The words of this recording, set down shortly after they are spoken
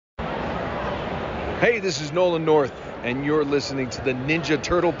Hey, this is Nolan North, and you're listening to the Ninja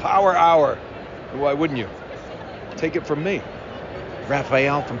Turtle Power Hour. Why wouldn't you? Take it from me.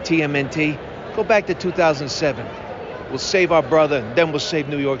 Raphael from TMNT. Go back to 2007. We'll save our brother, and then we'll save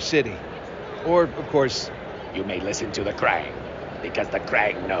New York City. Or, of course... You may listen to the Krang, because the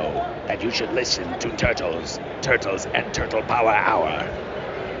Krang know that you should listen to Turtles and Turtle Power Hour.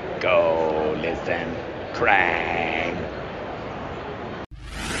 Go listen, Krang.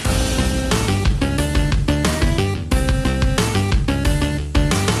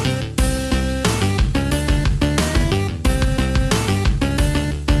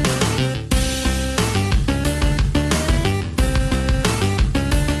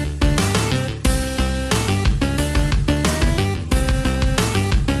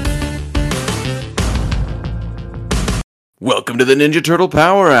 Welcome to the Ninja Turtle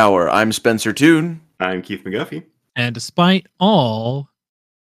Power Hour. I'm Spencer Toon. I'm Keith McGuffey. And despite all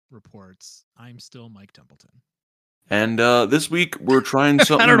reports, I'm still Mike Templeton. And this week we're trying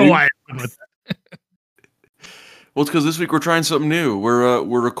something I don't know new. why I went with that. Well, it's because this week we're trying something new. We're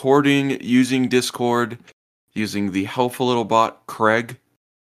recording using Discord, using the helpful little bot Craig.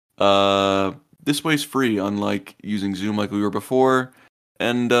 This way's free, unlike using Zoom like we were before.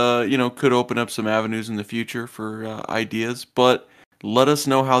 And, could open up some avenues in the future for ideas. But let us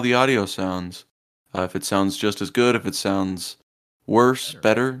know how the audio sounds. If it sounds just as good, if it sounds worse,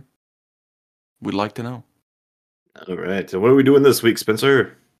 better, we'd like to know. All right. So what are we doing this week,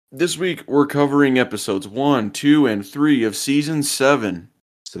 Spencer? This week, we're covering episodes 1, 2, and 3 of Season 7.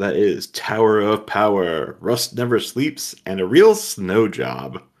 So that is Tower of Power, Rust Never Sleeps, and A Real Snow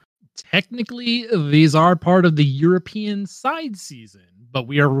Job. Technically, these are part of the European side season, but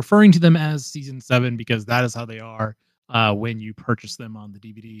we are referring to them as Season 7 because that is how they are when you purchase them on the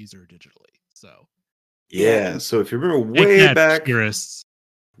DVDs or digitally. So, yeah. So if you remember way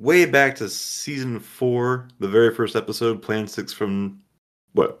back to Season 4, the very first episode, Plan 6 from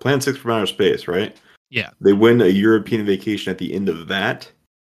Outer Space, right? Yeah. They win a European vacation at the end of that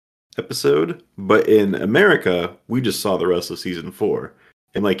episode, but in America, we just saw the rest of Season 4.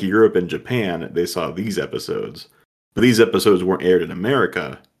 In like Europe and Japan, they saw these episodes. But these episodes weren't aired in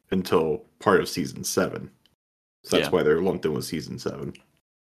America until part of Season 7. So that's why they're lumped in with Season 7.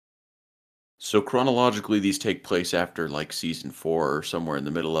 So chronologically, these take place after like Season 4 or somewhere in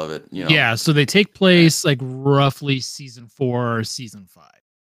the middle of it. You know? Yeah, so they take place like roughly Season 4 or Season 5.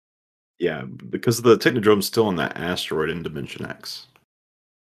 Yeah, because the Technodrome's still on that asteroid in Dimension X.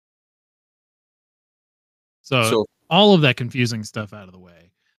 So all of that confusing stuff out of the way.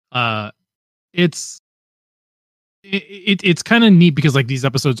 It's kind of neat because like these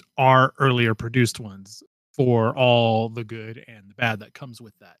episodes are earlier produced ones for all the good and the bad that comes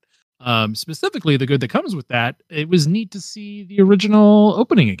with that. Specifically, the good that comes with that, it was neat to see the original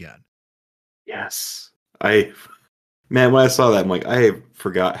opening again. Yes. When I saw that, I'm like, I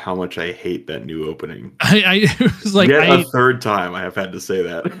forgot how much I hate that new opening. I was like, a third time I have had to say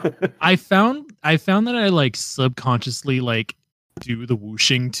that. I found that I like subconsciously like do the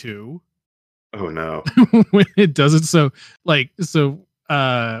whooshing too. Oh no. When it doesn't. So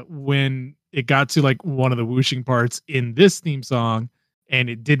when it got to like one of the whooshing parts in this theme song and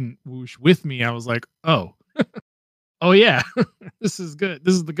it didn't whoosh with me, I was like, oh, oh yeah, this is good.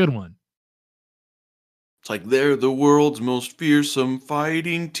 This is the good one. It's like they're the world's most fearsome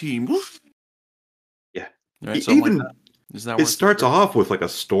fighting team. Yeah. Right, even like that. Is that it starts off with like a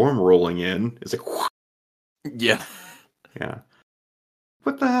storm rolling in. It's like, yeah. Yeah.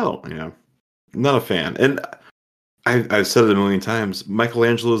 What the hell? Yeah. Not a fan. And I've said it a million times.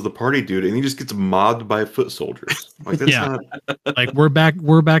 Michelangelo is the party dude, and he just gets mobbed by foot soldiers. Like that's not like we're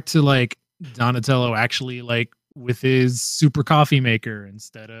back to like Donatello actually like with his super coffee maker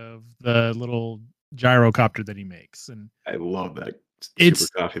instead of the little gyrocopter that he makes. And I love that it's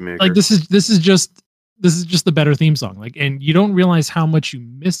super coffee maker. Like this is just the better theme song. Like, and you don't realize how much you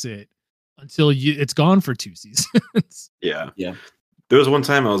miss it until it's gone for 2 seasons. Yeah. Yeah. There was one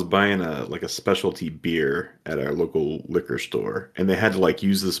time I was buying a specialty beer at our local liquor store, and they had to like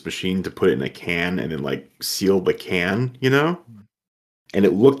use this machine to put it in a can and then like seal the can, you know? And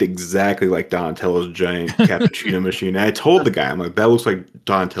it looked exactly like Donatello's giant cappuccino machine. And I told the guy, I'm like, that looks like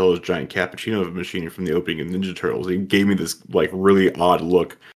Donatello's giant cappuccino machine from the opening of Ninja Turtles. He gave me this like really odd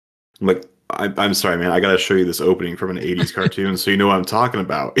look. I'm like, I'm sorry, man. I got to show you this opening from an 80s cartoon so you know what I'm talking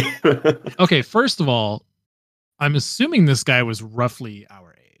about. Okay, first of all, I'm assuming this guy was roughly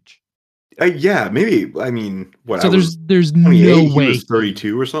our age. Yeah, maybe. I mean, what? So there's no way he was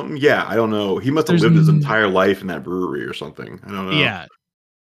 32 or something. Yeah, I don't know. He must have lived his entire life in that brewery or something. I don't know. Yeah,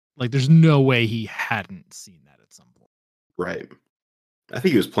 like there's no way he hadn't seen that at some point. Right. I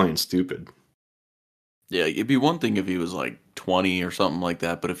think he was playing stupid. Yeah, it'd be one thing if he was like 20 or something like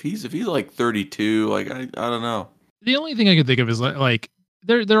that, but if he's like 32, like I don't know. The only thing I can think of is like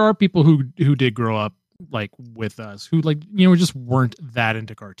there are people who did grow up like with us who like just weren't that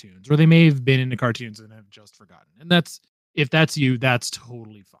into cartoons, or they may have been into cartoons and have just forgotten. And if that's you, that's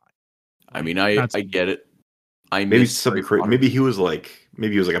totally fine. I mean, I get it. I Maybe miss something Harry crazy. Potter. Maybe he was like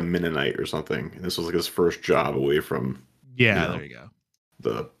a Mennonite or something, and this was like his first job away from Yeah, you know, there you go.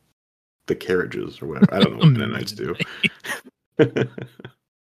 the carriages or whatever. I don't know what Mennonites do.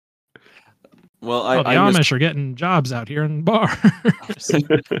 Well, The I miss Amish are getting jobs out here in bars.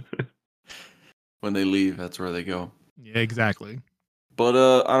 when they leave, that's where they go. Yeah, exactly. But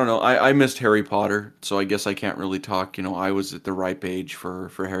I don't know. I missed Harry Potter, so I guess I can't really talk. I was at the ripe age for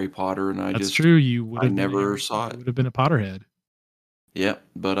Harry Potter, and That's true. You would I have never saw it. You would have been a Potterhead. Yeah,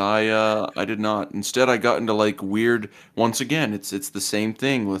 but I did not. Instead, I got into like weird. Once again, it's the same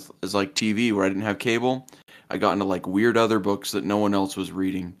thing as like TV where I didn't have cable. I got into like weird other books that no one else was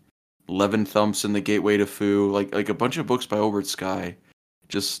reading. 11 Thumps and the Gateway to Foo, like a bunch of books by Obert Sky.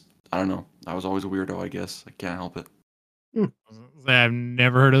 Just I don't know. I was always a weirdo, I guess. I can't help it. I've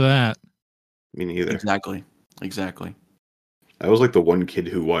never heard of that. Me neither. Exactly. I was like the one kid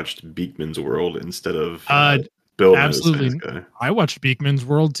who watched Beakman's World instead of Bill Nye the Absolutely. Science Guy. I watched Beakman's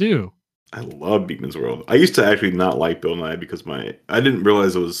World too. I love Beakman's World. I used to actually not like Bill Nye because I didn't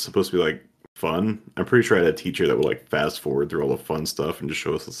realize it was supposed to be like fun. I'm pretty sure I had a teacher that would like fast forward through all the fun stuff and just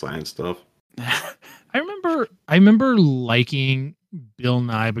show us the science stuff. I remember liking Bill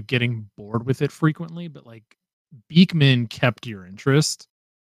Nye but getting bored with it frequently, but like Beakman kept your interest.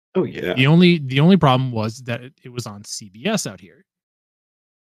 Oh yeah. The only problem was that it was on CBS out here.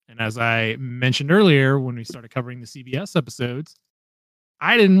 And as I mentioned earlier when we started covering the CBS episodes,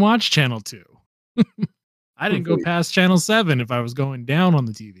 I didn't watch Channel 2. I didn't go past Channel 7 if I was going down on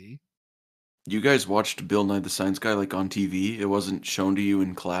the TV. You guys watched Bill Nye the Science Guy like on TV? It wasn't shown to you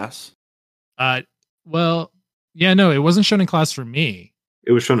in class? Well, yeah, no, it wasn't shown in class for me.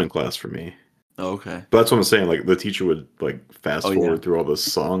 It was shown in class for me. Oh, okay. But that's what I'm saying. Like the teacher would like fast forward through all the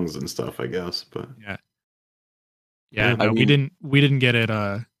songs and stuff, I guess. But yeah, no, we didn't get it.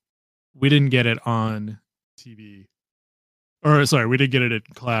 We didn't get it on TV. Or sorry, we didn't get it in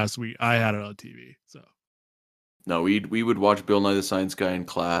class. I had it on TV. So no, we would watch Bill Nye the Science Guy in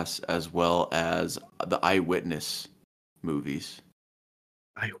class as well as the Eyewitness movies.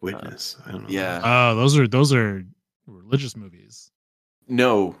 Eyewitness? I don't know. Yeah. Oh, those are religious movies.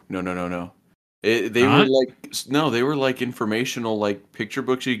 No. They were like informational like picture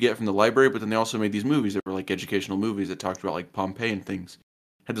books you get from the library, but then they also made these movies that were like educational movies that talked about like Pompeii and things.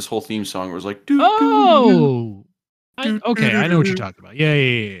 Had this whole theme song where it was like, okay, I know what you're talking about.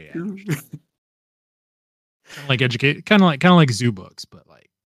 Yeah. kind of like zoo books, but like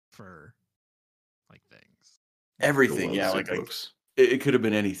for like things. Everything, yeah, like it could have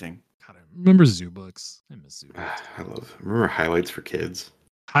been anything. God, I remember zoo books. I miss zoo books. Remember Highlights for Kids?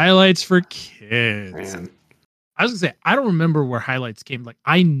 Highlights for Kids. Man. I was gonna say I don't remember where Highlights came. Like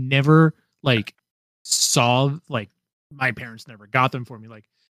I never like saw like my parents never got them for me. Like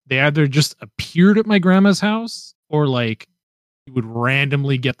they either just appeared at my grandma's house or like you would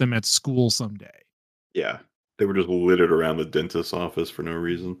randomly get them at school someday. Yeah. They were just littered around the dentist's office for no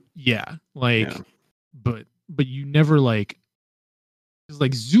reason. Yeah. But you never like, because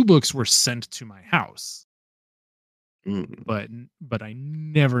like zoo books were sent to my house. But I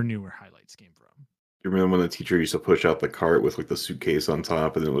never knew where Highlights came from. You remember when the teacher used to push out the cart with like the suitcase on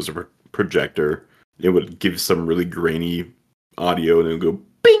top and then it was a projector? It would give some really grainy audio and it would go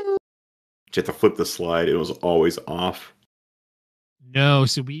bing. You had to flip the slide. It was always off. No,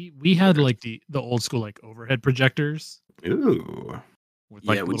 so we had like the old school like overhead projectors. Ooh. With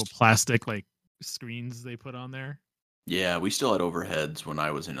like little plastic like screens they put on there. Yeah, we still had overheads when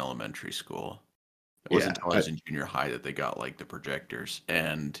I was in elementary school. It wasn't until I was in junior high that they got like the projectors,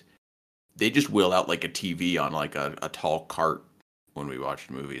 and they just wheel out like a TV on like a tall cart when we watched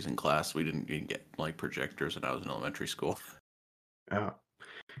movies in class. We didn't get like projectors when I was in elementary school. Oh.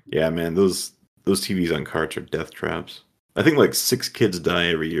 Yeah, man, those TVs on carts are death traps. I think like 6 kids die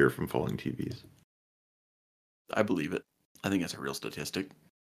every year from falling TVs. I believe it. I think that's a real statistic.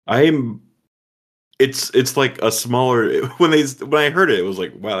 It's like a smaller when I heard it was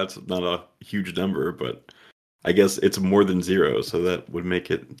like, wow, that's not a huge number, but I guess it's more than 0, so that would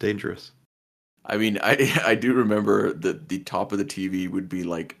make it dangerous. I mean, I do remember that the top of the TV would be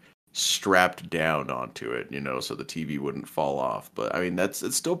like strapped down onto it, so the TV wouldn't fall off. But I mean, it's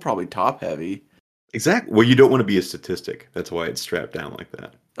still probably top heavy. Exactly. Well, you don't want to be a statistic. That's why it's strapped down like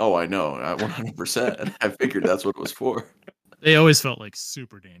that. Oh, I know, 100%. I figured that's what it was for. They always felt like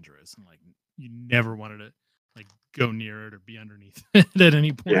super dangerous, and like you never wanted to like go near it or be underneath it at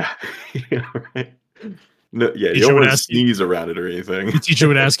any point. Yeah. Yeah, right. No, yeah, you Teacher don't would want to ask you- sneeze around it or anything. The teacher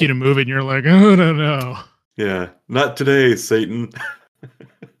would ask you to move it, and you're like, oh no. Yeah, not today, Satan.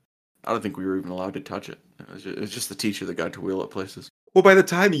 I don't think we were even allowed to touch it. It was just the teacher that got to wheel it places. Well, by the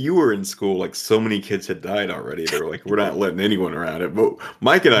time you were in school, like so many kids had died already. They were like, "We're not letting anyone around it." But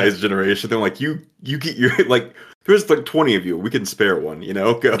Mike and I's generation, they're like, "You get your like." There's like 20 of you. We can spare one. You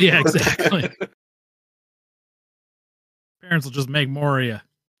know, go. Yeah, exactly. Parents will just make more of you.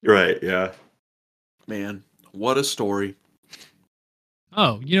 Right. Yeah. Man, what a story.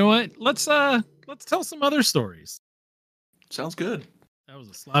 Oh, you know what? Let's tell some other stories. Sounds good. That was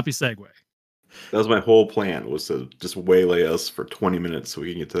a sloppy segue. That was my whole plan, was to just waylay us for 20 minutes so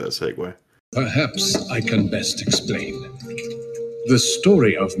we can get to that segue. Perhaps I can best explain. The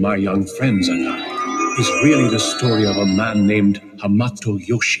story of my young friends and I is really the story of a man named Hamato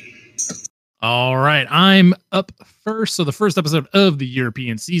Yoshi. All right, I'm up first. So the first episode of the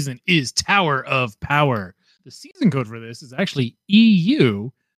European season is Tower of Power. The season code for this is actually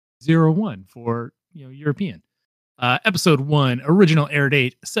EU01 for European. Episode 1, original air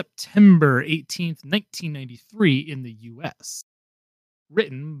date September 18th, 1993 in the US.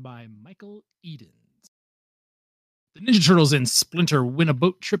 Written by Michael Edens. The Ninja Turtles and Splinter win a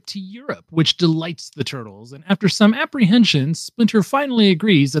boat trip to Europe, which delights the Turtles, and after some apprehension, Splinter finally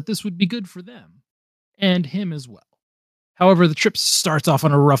agrees that this would be good for them, and him as well. However, the trip starts off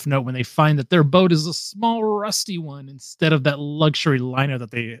on a rough note when they find that their boat is a small, rusty one instead of that luxury liner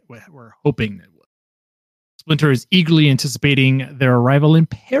that they were hoping it would. Splinter is eagerly anticipating their arrival in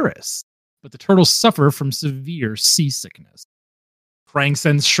Paris, but the Turtles suffer from severe seasickness. Krang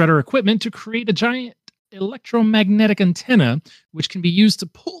sends Shredder equipment to create a giant electromagnetic antenna, which can be used to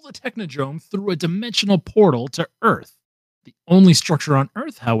pull the Technodrome through a dimensional portal to Earth. The only structure on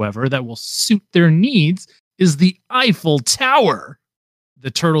Earth, however, that will suit their needs is the Eiffel Tower.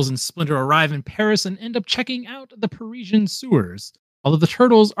 The Turtles and Splinter arrive in Paris and end up checking out the Parisian sewers. Although the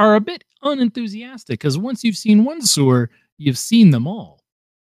Turtles are a bit unenthusiastic, because once you've seen one sewer, you've seen them all.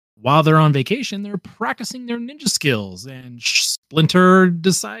 While they're on vacation, they're practicing their ninja skills, and Splinter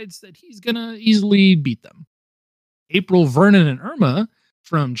decides that he's gonna easily beat them. April, Vernon, and Irma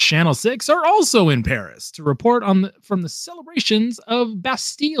from Channel 6 are also in Paris to report from the celebrations of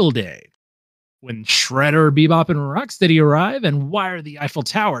Bastille Day. When Shredder, Bebop, and Rocksteady arrive and wire the Eiffel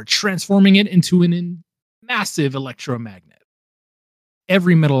Tower, transforming it into an massive electromagnet.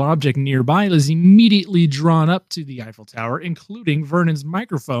 Every metal object nearby is immediately drawn up to the Eiffel Tower, including Vernon's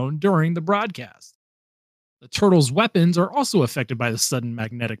microphone during the broadcast. The Turtles' weapons are also affected by the sudden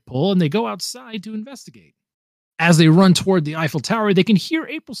magnetic pull, and they go outside to investigate. As they run toward the Eiffel Tower, they can hear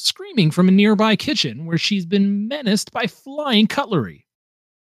April screaming from a nearby kitchen where she's been menaced by flying cutlery.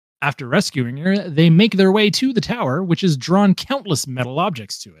 After rescuing her, they make their way to the tower, which has drawn countless metal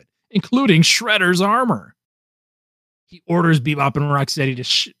objects to it, including Shredder's armor. He orders Bebop and Rocksteady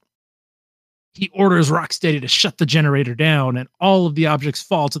to shut the generator down, and all of the objects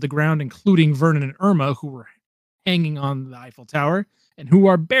fall to the ground, including Vernon and Irma, who were hanging on the Eiffel Tower, and who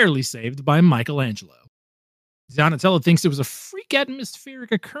are barely saved by Michelangelo. Donatello thinks it was a freak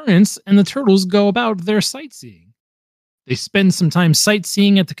atmospheric occurrence, and the Turtles go about their sightseeing. They spend some time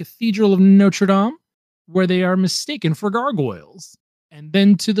sightseeing at the Cathedral of Notre Dame, where they are mistaken for gargoyles, and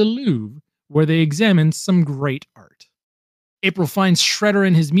then to the Louvre, where they examine some great art. April finds Shredder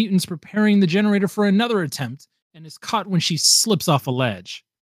and his mutants preparing the generator for another attempt and is caught when she slips off a ledge.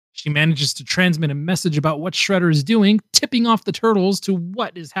 She manages to transmit a message about what Shredder is doing, tipping off the Turtles to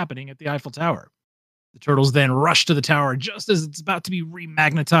what is happening at the Eiffel Tower. The Turtles then rush to the tower just as it's about to be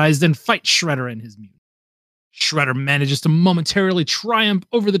remagnetized and fight Shredder and his mutants. Shredder manages to momentarily triumph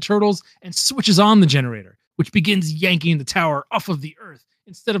over the Turtles and switches on the generator, which begins yanking the tower off of the Earth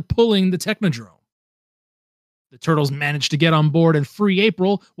instead of pulling the Technodrome. The Turtles manage to get on board and free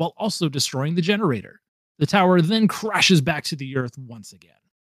April while also destroying the generator. The tower then crashes back to the Earth once again.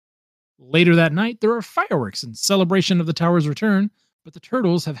 Later that night, there are fireworks in celebration of the tower's return, but the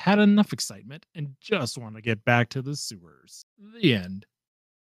Turtles have had enough excitement and just want to get back to the sewers. The end.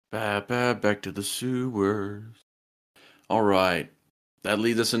 Back to the sewers. All right. That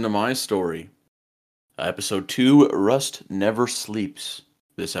leads us into my story. Episode 2, Rust Never Sleeps.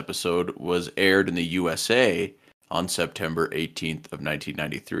 This episode was aired in the USA on September 18th of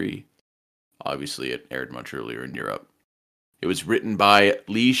 1993. Obviously, it aired much earlier in Europe. It was written by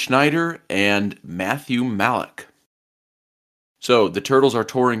Lee Schneider and Matthew Malik. So, the Turtles are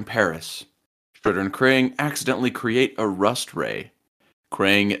touring Paris. Shredder and Krang accidentally create a rust ray.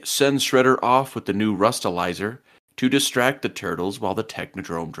 Krang sends Shredder off with the new Rustalizer to distract the Turtles while the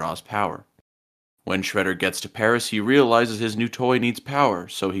Technodrome draws power. When Shredder gets to Paris, he realizes his new toy needs power,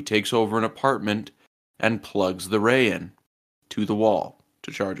 so he takes over an apartment and plugs the ray in to the wall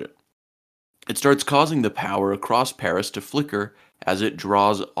to charge it. It starts causing the power across Paris to flicker as it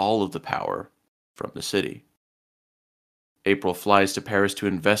draws all of the power from the city. April flies to Paris to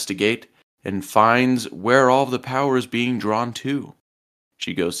investigate and finds where all of the power is being drawn to.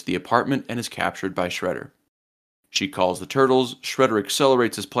 She goes to the apartment and is captured by Shredder. She calls the Turtles. Shredder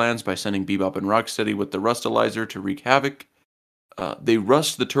accelerates his plans by sending Bebop and Rocksteady with the Rustalizer to wreak havoc. They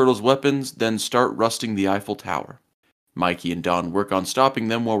rust the Turtles' weapons, then start rusting the Eiffel Tower. Mikey and Don work on stopping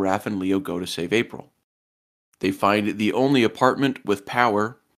them while Raph and Leo go to save April. They find the only apartment with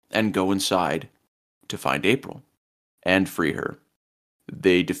power and go inside to find April and free her.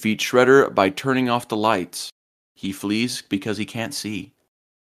 They defeat Shredder by turning off the lights. He flees because he can't see.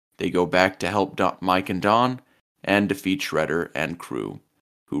 They go back to help Mike and Don and defeat Shredder and crew,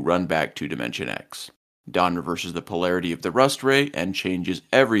 who run back to Dimension X. Don reverses the polarity of the rust ray and changes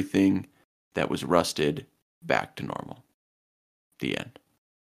everything that was rusted back to normal. The end.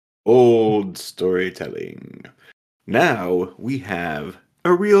 Old storytelling. Now we have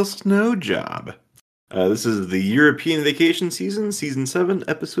a real snow job. This is the European Vacation Season, Season 7,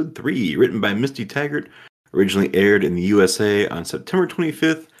 Episode 3, written by Misty Taggart, originally aired in the USA on September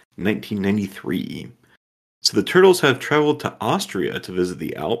 25th, 1993. So the Turtles have traveled to Austria to visit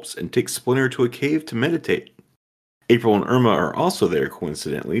the Alps and take Splinter to a cave to meditate. April and Irma are also there,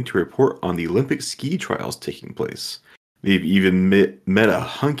 coincidentally, to report on the Olympic ski trials taking place. They've even met a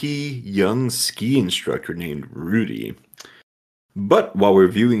hunky, young ski instructor named Rudy. But while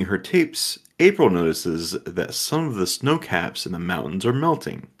reviewing her tapes, April notices that some of the snow caps in the mountains are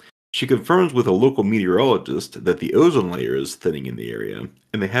melting. She confirms with a local meteorologist that the ozone layer is thinning in the area,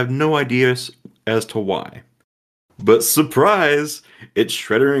 and they have no ideas as to why. But surprise! It's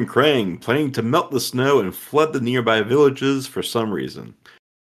Shredder and Krang planning to melt the snow and flood the nearby villages for some reason.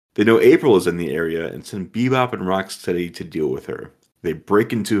 They know April is in the area and send Bebop and Rocksteady to deal with her. They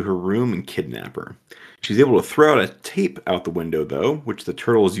break into her room and kidnap her. She's able to throw out a tape out the window, though, which the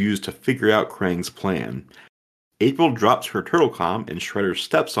Turtles use to figure out Krang's plan. April drops her turtle comm and Shredder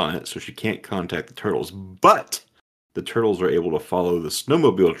steps on it so she can't contact the Turtles, but the Turtles are able to follow the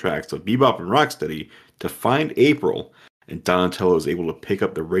snowmobile tracks of Bebop and Rocksteady to find April, and Donatello is able to pick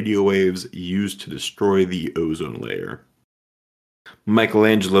up the radio waves used to destroy the ozone layer.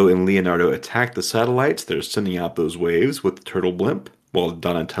 Michelangelo and Leonardo attack the satellites that are sending out those waves with the turtle blimp, while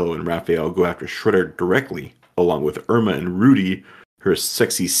Donatello and Raphael go after Shredder directly, along with Irma and Rudy, her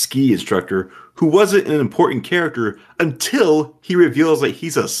sexy ski instructor, who wasn't an important character until he reveals that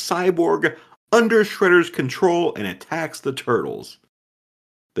he's a cyborg under Shredder's control and attacks the Turtles.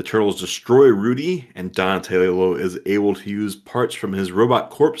 The Turtles destroy Rudy, and Donatello is able to use parts from his robot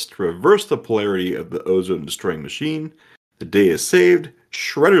corpse to reverse the polarity of the ozone-destroying machine. The day is saved,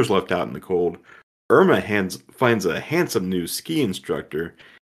 Shredder's left out in the cold, Irma finds a handsome new ski instructor,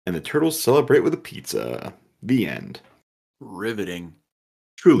 and the Turtles celebrate with a pizza. The end. Riveting.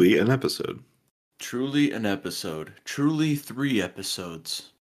 Truly an episode. Truly an episode. Truly 3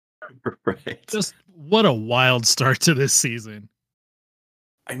 episodes. Right. Just what a wild start to this season.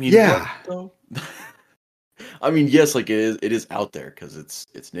 I mean, yeah. What, though? I mean, yes, like it is out there because it's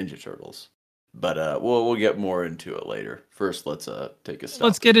Ninja Turtles. But we'll get more into it later. First, let's take a stop.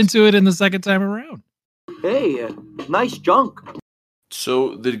 Let's get into it in the second time around. Hey, nice junk.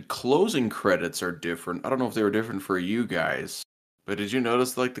 So the closing credits are different. I don't know if they were different for you guys, but did you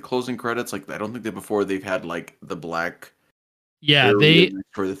notice like the closing credits? Like I don't think they've had like the black. Yeah,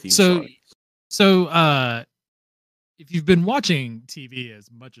 for the theme so song. so if you've been watching TV as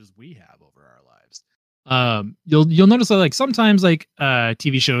much as we have over our lives, you'll notice that like sometimes like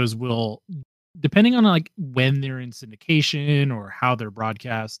TV shows will, depending on like when they're in syndication or how they're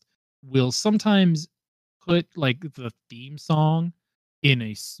broadcast, will sometimes put like the theme song in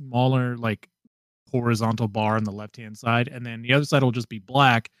a smaller like horizontal bar on the left hand side, and then the other side will just be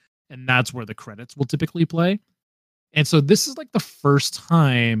black, and that's where the credits will typically play. And so this is like the first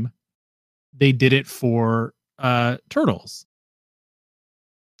time they did it for Turtles.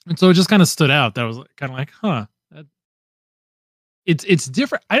 And so it just kind of stood out. That was kind of like, huh. It's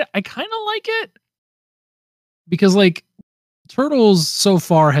different. I kind of like it because like Turtles so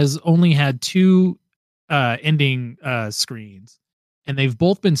far has only had 2 ending screens, and they've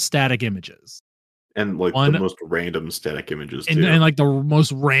both been static images. And like the most random static images too. And like the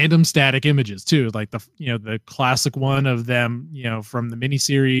most random static images too. Like the classic one of them, from the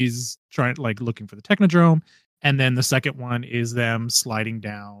miniseries trying like looking for the Technodrome. And then the second one is them sliding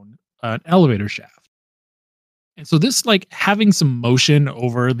down an elevator shaft. And so this like having some motion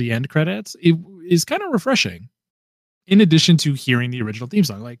over the end credits, is kind of refreshing. In addition to hearing the original theme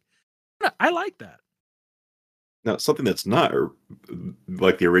song, like I like that. Now, something that's not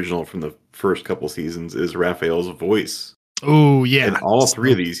like the original from the first couple seasons is Raphael's voice. Oh yeah, In all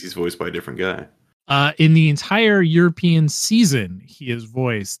three of these, he's voiced by a different guy. In the entire European season, he is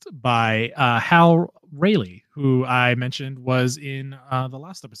voiced by Hal Rayleigh, who I mentioned was in the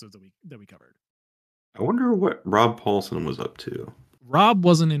last episode that we covered. I wonder what Rob Paulson was up to. Rob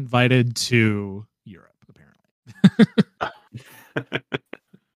wasn't invited to Europe, apparently.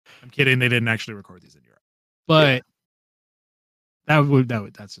 I'm kidding. They didn't actually record these in Europe, but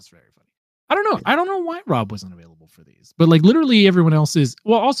that's just very funny. I don't know. I don't know why Rob wasn't available for these, but like literally everyone else is.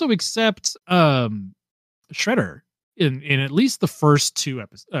 Well, also except Shredder in at least the first two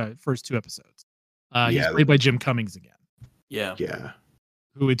episodes. He's played by Jim Cummings again. Yeah.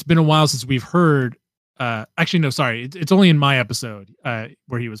 Who it's been a while since we've heard. Actually, no, sorry. It's only in my episode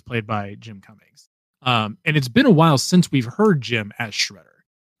where he was played by Jim Cummings. And it's been a while since we've heard Jim as Shredder.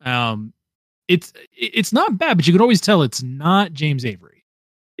 It's not bad, but you can always tell it's not James Avery.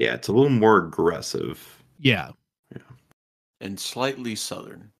 Yeah, it's a little more aggressive. Yeah. And slightly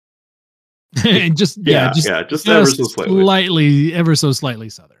southern. And just ever so slightly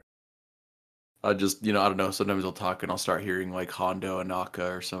southern. I don't know. Sometimes I'll talk and I'll start hearing like Hondo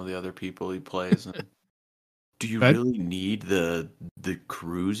Anaka or some of the other people he plays. And do you really need the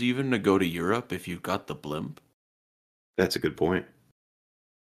cruise even to go to Europe if you've got the blimp? That's a good point.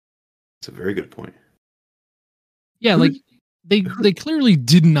 It's a very good point. Yeah, like they clearly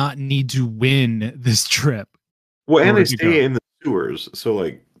did not need to win this trip. Well, and they stay in the sewers, so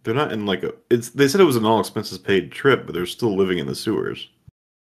like they're not in like they said it was an all expenses paid trip, but they're still living in the sewers.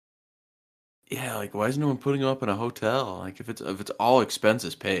 Yeah, like why is no one putting them up in a hotel? Like if it's all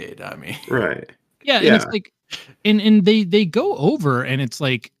expenses paid, I mean. Right. Yeah, and it's like and they go over and it's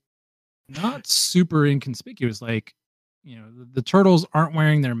like not super inconspicuous. Like, you know, the turtles aren't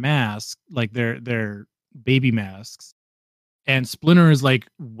wearing their masks, like their baby masks. And Splinter is like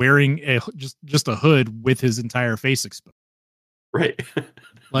wearing just a hood with his entire face exposed. Right.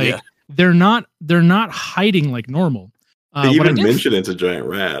 Like they're not hiding like normal. They even mention it's a giant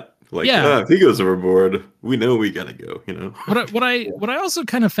rat. Like, if he goes overboard, we know we gotta go. You know. What I also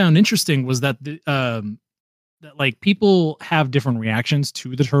kind of found interesting was that that like people have different reactions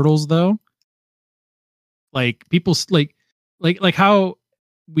to the turtles, though. Like people like how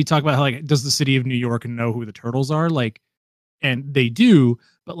we talk about how, like, does the city of New York know who the turtles are? Like, and they do,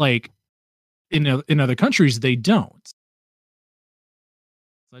 but like in other countries they don't.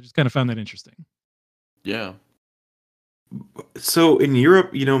 So I just kind of found that interesting. Yeah. So in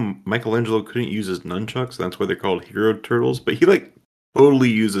Europe, you know, Michelangelo couldn't use his nunchucks. That's why they're called hero turtles. But he like totally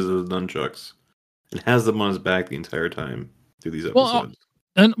uses his nunchucks and has them on his back the entire time through these episodes.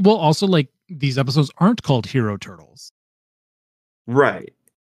 Also like these episodes aren't called hero turtles. Right.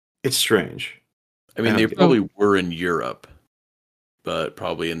 It's strange. I mean, they probably were in Europe, but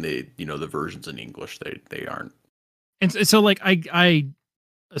probably in the the versions in English they aren't. And so like I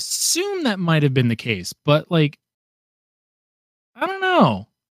assume that might have been the case, but like I don't know.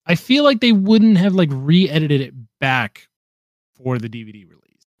 I feel like they wouldn't have like re-edited it back for the DVD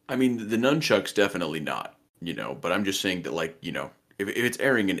release. I mean, the nunchucks definitely not, but I'm just saying that, like, if it's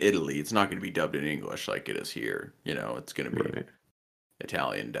airing in Italy, it's not going to be dubbed in English like it is here. It's going to be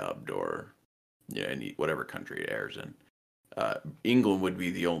Italian dubbed or any whatever country it airs in. England would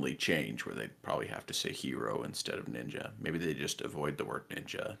be the only change where they'd probably have to say hero instead of ninja. Maybe they just avoid the word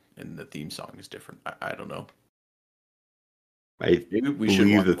ninja and the theme song is different. I don't know. Maybe we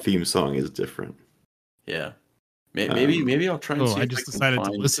believe the theme song is different. Yeah. Maybe I'll try and see. I just decided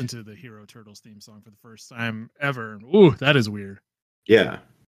to listen to the Hero Turtles theme song for the first time ever. Ooh, that is weird. Yeah.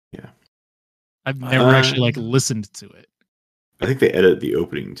 I've never actually like listened to it. I think they edit the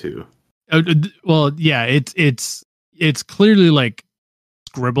opening too. Well, yeah, it's clearly like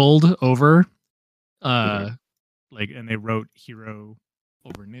scribbled over, like, and they wrote hero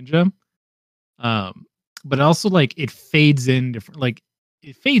over ninja. But also like it fades in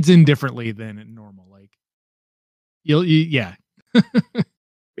differently than normal. Like yeah. Yeah.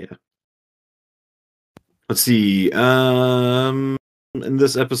 Let's see. In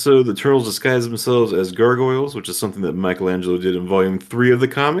this episode, the turtles disguise themselves as gargoyles, which is something that Michelangelo did in Volume 3 of the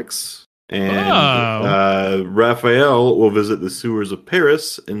comics. And Raphael will visit the sewers of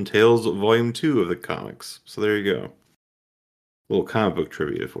Paris in Tales Volume 2 of the comics. So there you go. A little comic book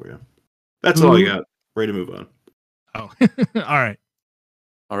trivia for you. That's all I got. Ready to move on. Oh, all right.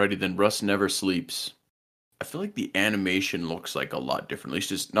 Alrighty then. Russ Never Sleeps. I feel like the animation looks like a lot different. At least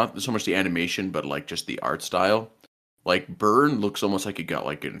just not so much the animation, but like just the art style. Like Burn looks almost like he got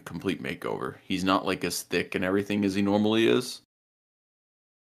like a complete makeover. He's not like as thick and everything as he normally is.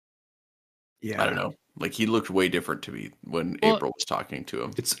 Yeah, I don't know. Like he looked way different to me when Well, April was talking to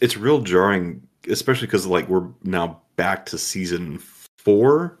him. it's real jarring, especially because like we're now back to season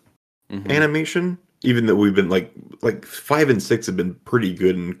 4 Mhm. animation. Even though we've been like 5 and 6 have been pretty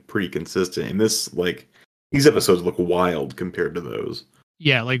good and pretty consistent, and this like these episodes look wild compared to those.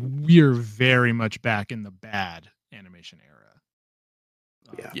 yeah, like we're very much back in the bad animation era.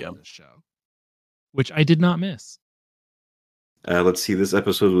 Yeah. For this show, which I did not miss. Let's see. This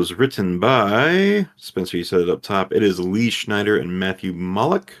episode was written by Spencer. You said it up top. It is Lee Schneider and Matthew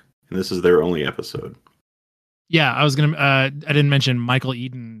Mullock, and this is their only episode. Yeah, I was gonna. I didn't mention Michael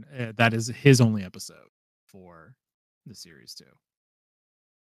Eden. That is his only episode for the series too.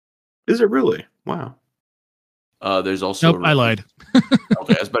 Is it really? Wow. There's also Nope, I lied.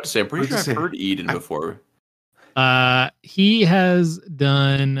 Okay, I was about to say I'm pretty I sure was I've gonna heard Eden before. He has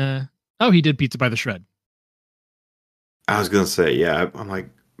done. Oh, he did Pizza by the Shred. I was gonna say, yeah. I'm like,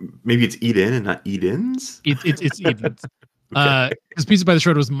 maybe it's Eden and not Edens. It's Eden's. Okay. His Pizza by the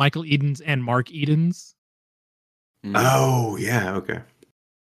Shred was Michael Eden's and Mark Eden's. Hmm. Oh yeah. Okay.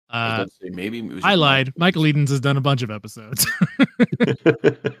 I was about to say maybe it was I just lied. Michael Eden's has done a bunch of episodes.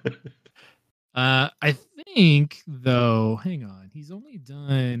 I think though, hang on, he's only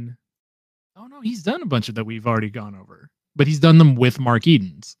done. Oh no, he's done a bunch of that we've already gone over, but he's done them with Mark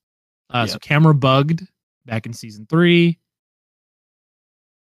Eden's. So Camera Bugged back in season 3,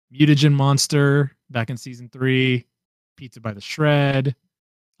 Mutagen Monster back in season 3, Pizza by the Shred,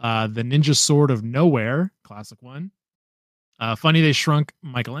 the Ninja Sword of Nowhere, classic one. Funny They Shrunk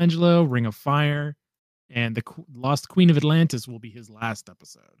Michelangelo, Ring of Fire, and the Lost Queen of Atlantis will be his last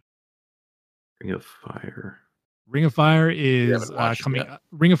episode. Ring of Fire. Ring of Fire is haven't watched coming. yet.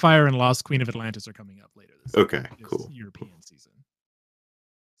 Ring of Fire and Lost Queen of Atlantis are coming up later this Okay, this cool. European season.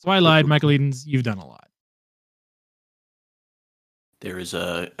 So I lied, Michael Eden's. You've done a lot. There is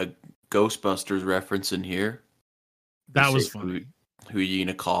a Ghostbusters reference in here. They That was say funny. Who you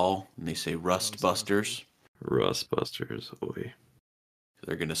gonna call? And they say Rustbusters. Rustbusters. Oy.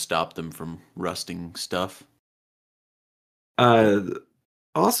 They're gonna stop them from rusting stuff.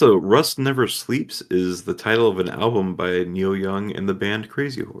 Also, Rust Never Sleeps is the title of an album by Neil Young and the band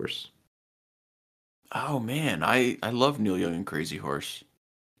Crazy Horse. Oh man, I love Neil Young and Crazy Horse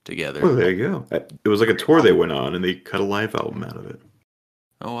together. Oh, there you go. It was like a tour they went on, and they cut a live album out of it.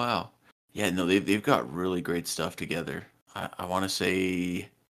 Oh wow, yeah, no, they've got really great stuff together. I want to say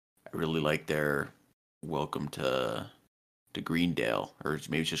I really like their Welcome to Greendale, or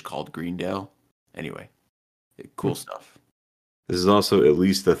maybe it's just called Greendale. Anyway, cool stuff. This is also at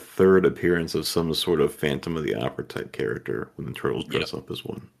least the third appearance of some sort of Phantom of the Opera type character when the Turtles dress up as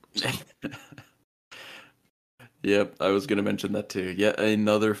one. Yep, I was going to mention that too. Yet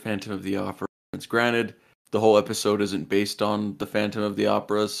another Phantom of the Opera. Granted, the whole episode isn't based on the Phantom of the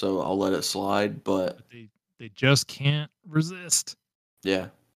Opera, so I'll let it slide, but They just can't resist. yeah.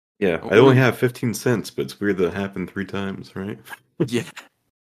 Yeah, I only have 15 cents, but it's weird that it happened 3 times, right? Yeah.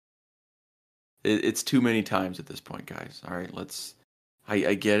 It's too many times at this point, guys. All right,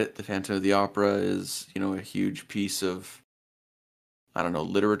 I get it. The Phantom of the Opera is, a huge piece of, I don't know,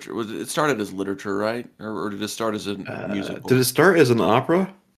 literature. It started as literature, right? Or did it start as a musical? Did it start as an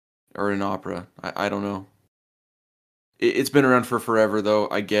opera? Or an opera? I don't know. It's been around for forever, though.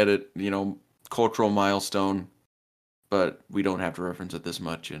 I get it. Cultural milestone. But we don't have to reference it this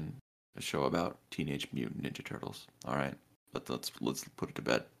much in a show about Teenage Mutant Ninja Turtles. All right, let's put it to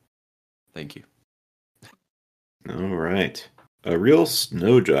bed. Thank you. All right. A real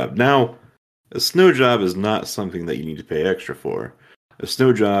snow job. Now, a snow job is not something that you need to pay extra for. A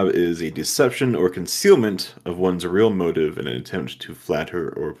snow job is a deception or concealment of one's real motive in an attempt to flatter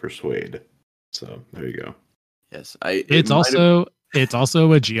or persuade. So, there you go. Yes, It's also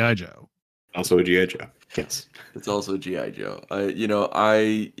a GI Joe. Also a G.I. Joe. Yes. It's also G.I. Joe.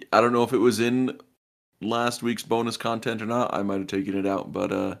 I don't know if it was in last week's bonus content or not. I might have taken it out,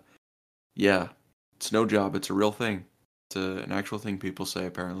 but yeah, snow job. It's a real thing. It's an actual thing people say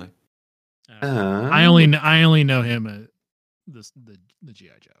apparently. I only know him as the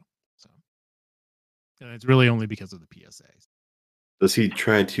GI Joe. So and it's really only because of the PSAs. Does he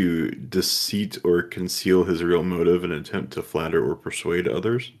try to deceit or conceal his real motive in an attempt to flatter or persuade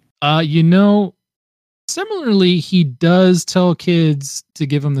others? Similarly, he does tell kids to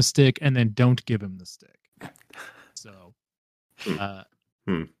give him the stick and then don't give him the stick. So,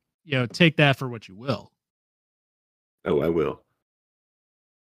 take that for what you will. Oh, I will.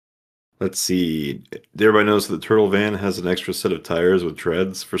 Let's see. Did everybody notice the turtle van has an extra set of tires with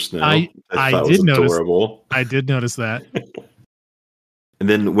treads for snow? I thought did was notice. adorable. I did notice that. And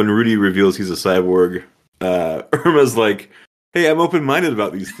then when Rudy reveals he's a cyborg, Irma's like, "Hey, I'm open-minded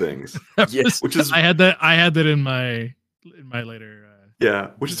about these things." Yes. Which is I had that in my later.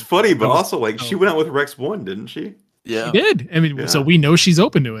 Yeah, which is funny, but I was- also like she went out with Rex 1, didn't she? Yeah. She did. I mean, so Yeah. we know she's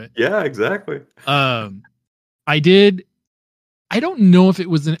open to it. Yeah, exactly. I did. I don't know if it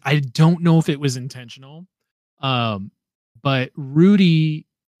was. I don't know if it was intentional. But Rudy,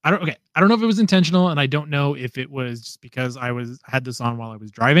 I don't know if it was intentional, and I don't know if it was just because I had this on while I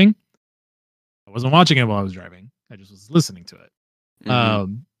was driving. I wasn't watching it while I was driving. I just was listening to it.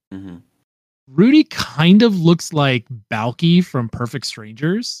 Mm-hmm. Rudy kind of looks like Balky from Perfect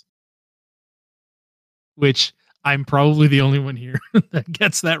Strangers, which I'm probably the only one here that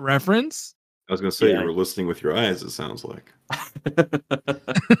gets that reference. I was going to say Yeah. you were listening with your eyes, it sounds like.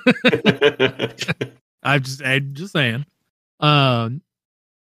 I'm just saying. You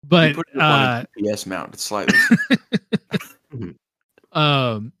But put it on a GPS mount. It's slightly.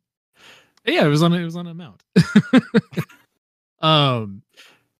 yeah, it was on a mount.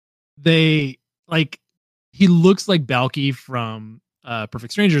 They like he looks like Balky from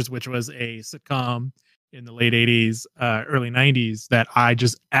Perfect Strangers, which was a sitcom in the late 80s, early 90s that I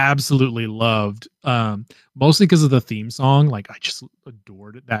just absolutely loved. Mostly because of the theme song. Like I just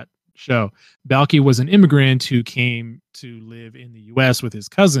adored that show. Balky was an immigrant who came to live in the US with his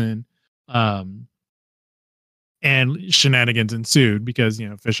cousin. And shenanigans ensued because,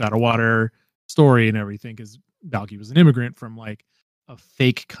 fish out of water story and everything, because Balky was an immigrant from like a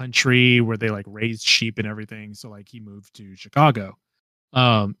fake country where they like raised sheep and everything. So like he moved to Chicago.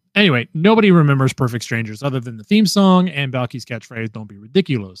 Anyway, nobody remembers Perfect Strangers other than the theme song and Balky's catchphrase, "Don't be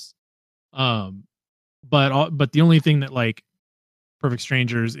ridiculous." But the only thing that like Perfect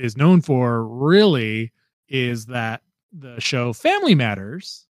Strangers is known for really is that the show Family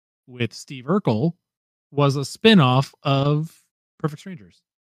Matters with Steve Urkel was a spin-off of Perfect Strangers.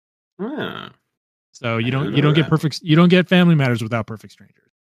 Ah, So you I don't didn't know you don't get Family Matters without Perfect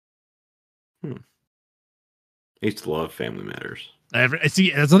Strangers. I used to love Family Matters.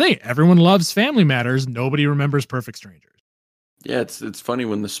 See, that's the thing. Everyone loves Family Matters. Nobody remembers Perfect Strangers. Yeah, it's funny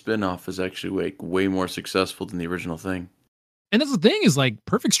when the spin-off is actually way more successful than the original thing. And that's the thing is like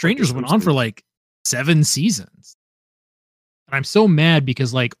Perfect Strangers went on for like 7 seasons. And I'm so mad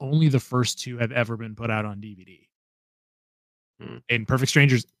because like only the first 2 have ever been put out on DVD. And Perfect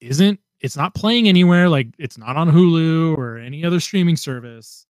Strangers it's not playing anywhere. Like it's not on Hulu or any other streaming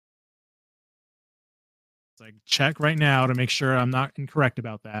service. It's like check right now to make sure I'm not incorrect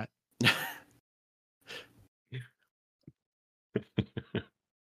about that.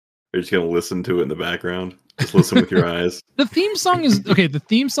 You're just going to listen to it in the background. Just listen with your eyes. The theme song is okay. The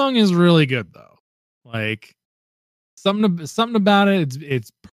theme song is really good though. Like something about it.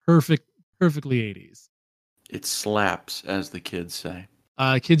 It's perfectly 80s. It slaps, as the kids say.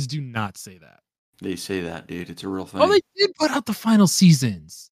 Kids do not say that. They say that, dude. It's a real thing. Oh, they did put out the final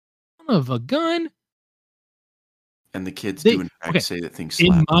seasons. Son of a gun. And the kids do in fact say that things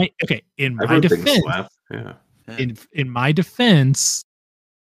slap. In I've my heard things defense, slap. Yeah. in my defense,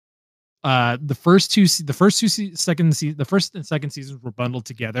 the first and second seasons were bundled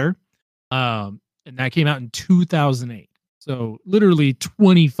together, and that came out in 2008. So literally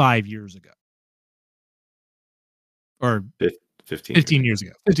 25 years ago, or 15 years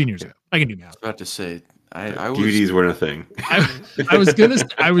ago. 15 years ago. I can do math. I was about to say, I was. DVDs weren't a thing. I was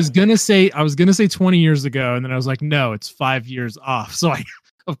gonna say 20 years ago, and then I was like, no, it's 5 years off. So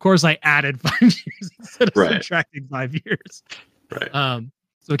of course I added 5 years instead of subtracting 5 years. Right.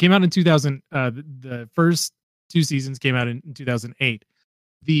 So it came out in 2000. The first 2 seasons came out in 2008.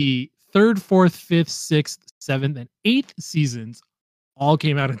 The 3rd, 4th, 5th, 6th, 7th, and 8th seasons all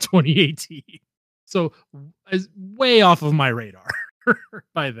came out in 2018. So it's way off of my radar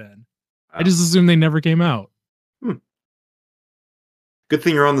by then. I just assumed they never came out. Good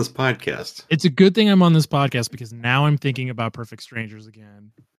thing you're on this podcast. It's a good thing I'm on this podcast because now I'm thinking about Perfect Strangers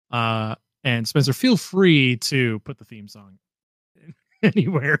again. And Spencer, feel free to put the theme song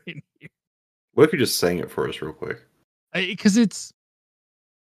anywhere in here. What if you just sang it for us real quick? Because it's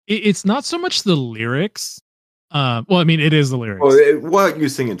not so much the lyrics. Well, I mean, it is the lyrics. Well, why don't you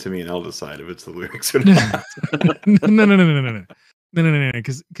sing it to me and I'll decide if it's the lyrics or not. No.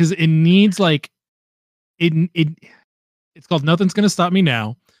 Because it needs like it's called "Nothing's Gonna Stop Me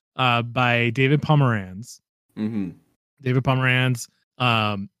Now" by David Pomeranz. Mm-hmm. David Pomeranz,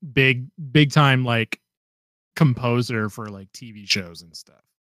 big time like composer for like TV shows and stuff.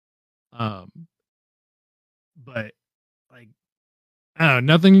 But like Oh,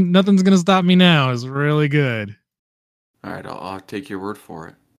 nothing's gonna stop me now is really good. All right, I'll take your word for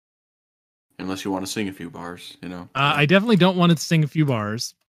it. Unless you want to sing a few bars, you know. I definitely don't want to sing a few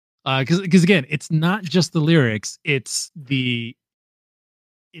bars, because again, it's not just the lyrics; it's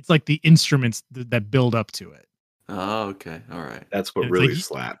like the instruments that build up to it. Oh, okay, all right. That's what And it's really like-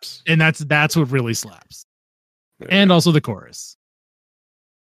 slaps. And that's what really slaps. There you And go. also the chorus.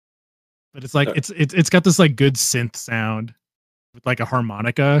 But it's like it's got this like good synth sound with like a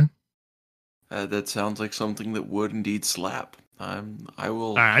harmonica. That sounds like something that would indeed slap. I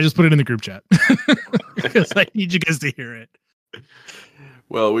will. All right, I just put it in the group chat because I need you guys to hear it.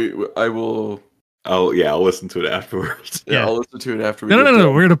 Well, I will. Oh yeah, I'll listen to it afterwards. Yeah, Yeah. I'll listen to it after we. No, get no.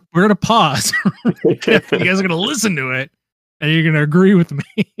 done. We're gonna pause. You guys are gonna listen to it, and you're gonna agree with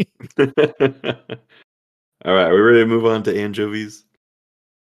me. All right, are we ready to move on to anchovies?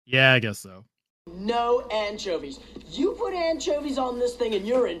 Yeah, I guess so. No anchovies. You put anchovies on this thing and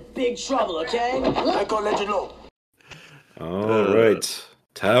you're in big trouble, okay? I'm gonna let you know. All right,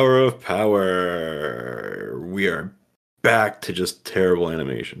 Tower of Power. We are back to just terrible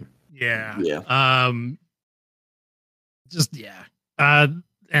animation. Yeah. Yeah. Just yeah. And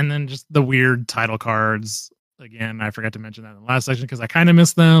then just the weird title cards. Again, I forgot to mention that in the last section because I kind of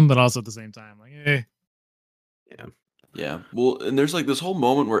missed them, but also at the same time, like, eh. Yeah. Well, and there's like this whole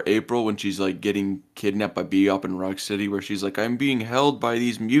moment where April, when she's like getting kidnapped by Bebop in Rock City, where she's like, "I'm being held by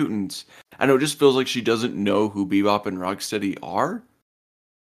these mutants." I know it just feels like she doesn't know who Bebop and Rock City are.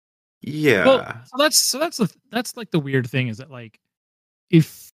 Yeah. Well, so that's like the weird thing is that like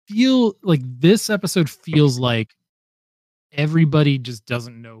this episode feels like everybody just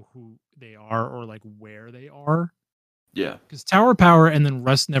doesn't know who they are or like where they are. Yeah. Because Tower Power and then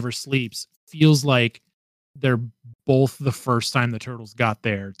Rust Never Sleeps feels like they're both the first time the Turtles got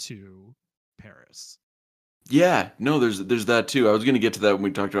there to Paris. Yeah. No, there's that too. I was gonna get to that when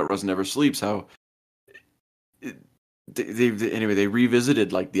we talked about Rust Never Sleeps. How they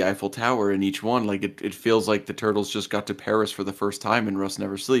revisited like the Eiffel Tower in each one. Like it feels like the Turtles just got to Paris for the first time in Rust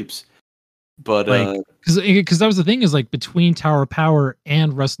Never Sleeps. But because that was the thing is like between Tower of Power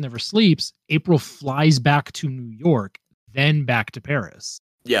and Rust Never Sleeps, April flies back to New York, then back to Paris.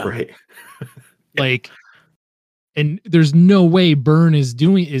 yeah. Right. Like, and there's no way Byrne is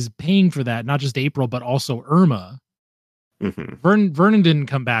paying for that. Not just April, but also Irma. Mm-hmm. Vernon didn't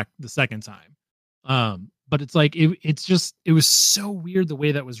come back the second time. But it's like it was so weird the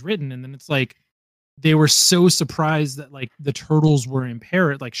way that was written, and then it's like they were so surprised that like the Turtles were in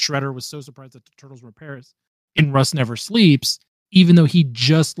Paris. Like Shredder was so surprised that the Turtles were in Paris in Rust Never Sleeps, even though he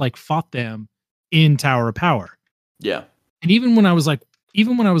just like fought them in Tower of Power. Yeah. And even when I was like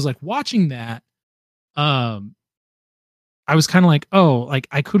watching that, I was kind of like, oh, like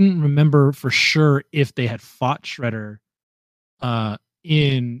I couldn't remember for sure if they had fought Shredder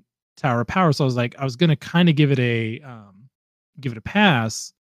in Tower of Power. So I was gonna kind of give it a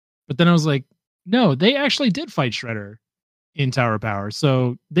pass, but then I was like, no, they actually did fight Shredder in Tower of Power,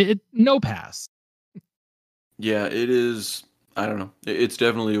 so no pass. Yeah, it is. I don't know. It's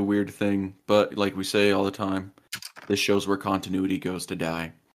definitely a weird thing, but like we say all the time, this shows where continuity goes to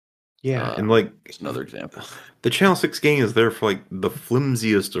die. Yeah, and like it's another example. The Channel 6 gang is there for like the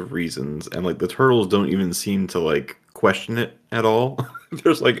flimsiest of reasons, and like the Turtles don't even seem to like question it at all.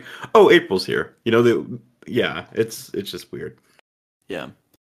 There's like, oh, April's here. You know, it's just weird. Yeah.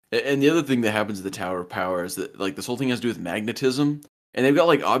 And the other thing that happens at the Tower of Power is that like this whole thing has to do with magnetism. And they've got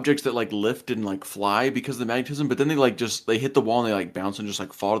like objects that like lift and like fly because of the magnetism, but then they hit the wall and they like bounce and just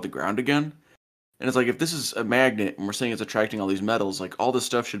like fall to the ground again. And it's like, if this is a magnet and we're saying it's attracting all these metals, like all this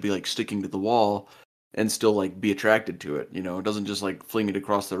stuff should be like sticking to the wall and still like be attracted to it. You know, it doesn't just like fling it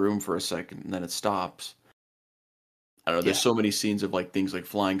across the room for a second and then it stops. I don't know. There's so many scenes of like things like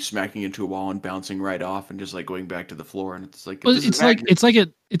flying, smacking into a wall and bouncing right off and just like going back to the floor. And it's like, Well, it's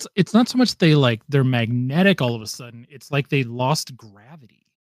not so much they're magnetic all of a sudden. It's like they lost gravity.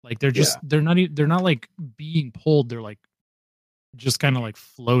 Like they're just, they're not like being pulled. They're like just kind of like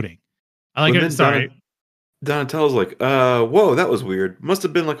floating. I like it. Sorry. Donatello's like, whoa, that was weird. Must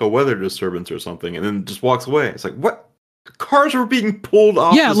have been like a weather disturbance or something. And then just walks away. It's like, what? Cars were being pulled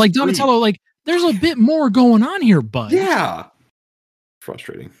off. Yeah, like street. Donatello, like, there's a bit more going on here, bud. Yeah.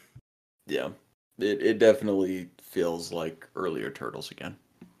 Frustrating. Yeah. It definitely feels like earlier Turtles again.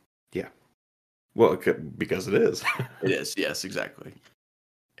 Yeah. Well, because it is. It is. Yes, exactly.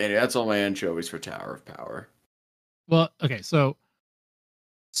 And that's all my anchovies for Tower of Power. Well, okay, so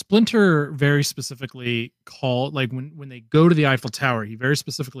Splinter very specifically when they go to the Eiffel Tower, he very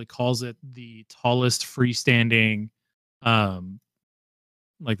specifically calls it the tallest freestanding,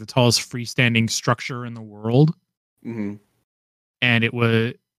 like the tallest freestanding structure in the world. Mm-hmm. and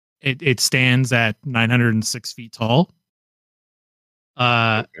it stands at 906 feet tall.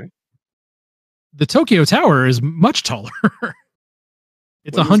 Okay. The Tokyo Tower is much taller.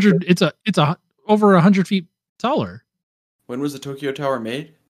 It's When was 100. It's over 100 feet taller. When was the Tokyo Tower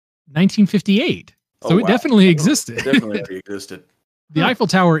made? 1958. So Oh, it wow. definitely existed. It definitely already existed. The Eiffel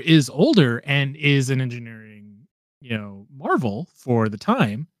Tower is older and is an engineering, marvel for the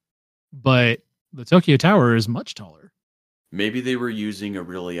time, but the Tokyo Tower is much taller. Maybe they were using a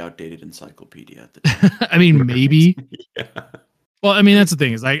really outdated encyclopedia at the time. I mean, maybe. Yeah. Well, I mean, that's the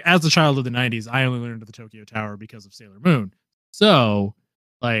thing is, like, as a child of the 90s, I only learned of the Tokyo Tower because of Sailor Moon. So,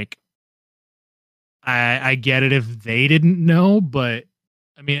 like, I get it if they didn't know, but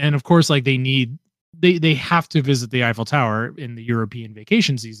I mean, and of course, like, they have to visit the Eiffel Tower in the European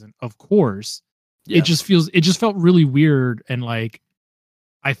vacation season, of course. Yeah. It just felt really weird, and like,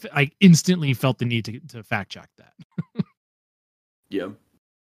 I instantly felt the need to fact check that. Yeah.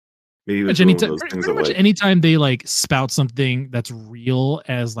 Maybe Pretty much anytime they like spout something that's real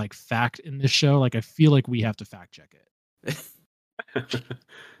as like fact in this show, like I feel like we have to fact check it.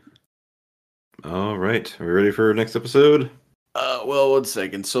 All right, are we ready for our next episode? Well, 1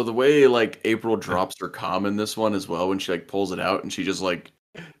 second. So the way like April drops her comm in this one as well, when she like pulls it out and she just like,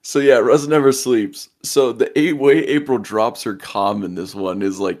 so yeah, Russ never sleeps. So the way April drops her comm in this one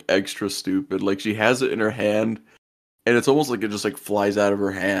is like extra stupid. Like she has it in her hand, and it's almost like it just like flies out of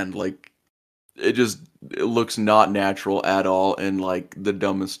her hand. Like it looks not natural at all, and like the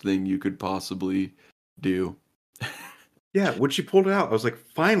dumbest thing you could possibly do. Yeah, when she pulled it out, I was like,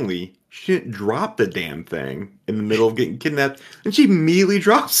 finally, she didn't drop the damn thing in the middle of getting kidnapped, and she immediately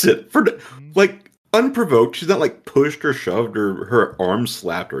drops it like unprovoked. She's not like pushed or shoved or her arm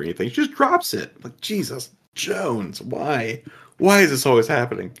slapped or anything. She just drops it. Like, Jesus, Jones, why? Why is this always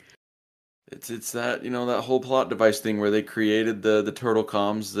happening? It's that, that whole plot device thing where they created the turtle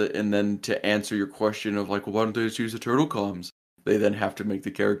comms and then to answer your question of like, well, why don't they just use the turtle comms? They then have to make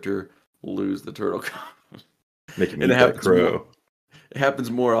the character lose the turtle comms. Make him eat that crow. It happens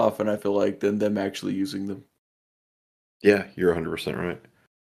more often, I feel like, than them actually using them. Yeah, you're 100% right.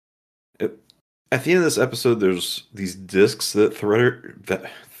 At the end of this episode, there's these discs that Shredder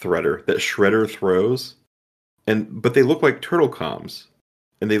throws, but they look like turtle comms.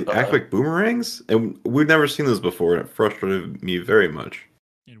 And they act like boomerangs? And we've never seen those before, and it frustrated me very much.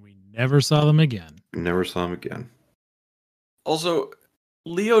 And we never saw them again. Never saw them again. Also,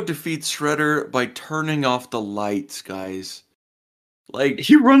 Leo defeats Shredder by turning off the lights, guys. Like,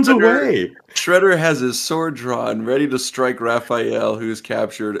 he runs away. Shredder has his sword drawn, ready to strike Raphael, who's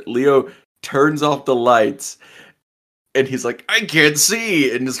captured. Leo turns off the lights, and he's like, I can't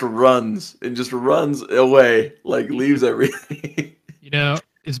see, and just runs away, like, leaves everything.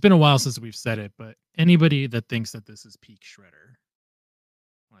 It's been a while since we've said it, but anybody that thinks that this is peak Shredder,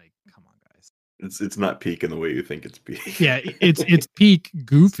 like, come on, guys. It's not peak in the way you think it's peak. Yeah, it's peak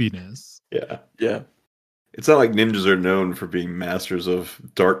goofiness. Yeah. Yeah. It's not like ninjas are known for being masters of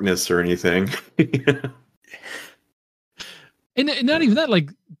darkness or anything. And not even that,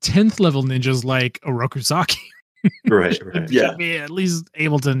 like 10th level ninjas like Orokusaki. Right. Should be at least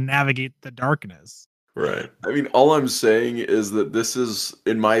able to navigate the darkness. Right. I mean, all I'm saying is that this is,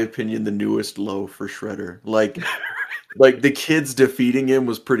 in my opinion, the newest low for Shredder. Like the kids defeating him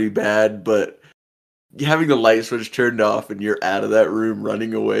was pretty bad, but having the light switch turned off and you're out of that room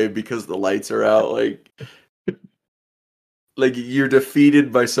running away because the lights are out, like you're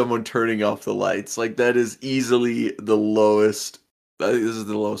defeated by someone turning off the lights. Like that is easily the lowest. I think this is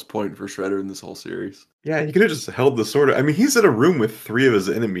the lowest point for Shredder in this whole series. Yeah, he could have just held the sword. I mean, he's in a room with 3 of his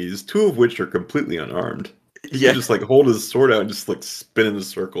enemies, 2 of which are completely unarmed. He could just like hold his sword out and just like spin in a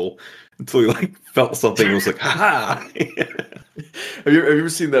circle until he like felt something and was like, ha! Have you ever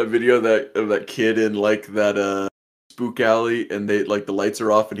seen that video of that kid in like that spook alley and they like the lights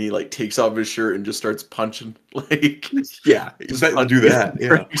are off and he like takes off his shirt and just starts punching? Like, yeah, do that.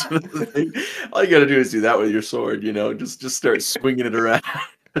 Yeah. All you gotta do is do that with your sword, just start swinging it around.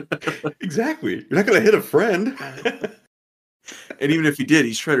 Exactly. You're not gonna hit a friend. And even if he did,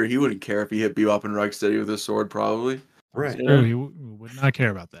 he's Shredder. He wouldn't care if he hit Bebop and Rocksteady with his sword, probably. Right. True, he would not care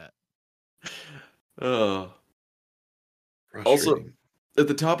about that. Oh. Also, at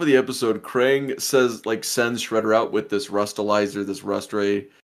the top of the episode, Krang sends Shredder out with this rustalizer, this rust ray,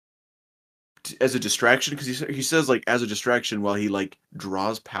 as a distraction, because he says like as a distraction while he like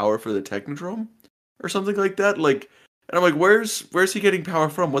draws power for the Technodrome or something like that. Like, and I'm like, where's he getting power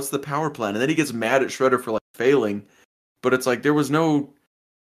from? What's the power plan? And then he gets mad at Shredder for like failing, but it's like there was no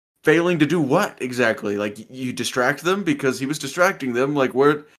failing to do what exactly? Like you distract them because he was distracting them. Like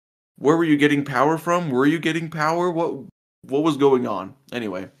where were you getting power from? Were you getting power? what was going on?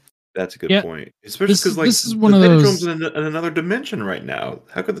 Anyway, That's a good Yeah. point. Especially because like This is one the of Vidrodrome's those. in another dimension right now.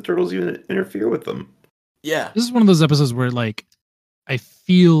 How could the turtles even interfere with them? yeah, This is one of those episodes where like I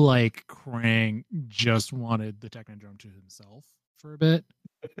feel like Krang just wanted the Technodrome to himself for a bit.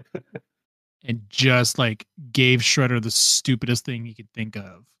 And just like gave Shredder the stupidest thing he could think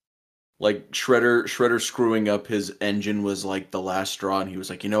of. like Shredder screwing up his engine was like the last straw, and he was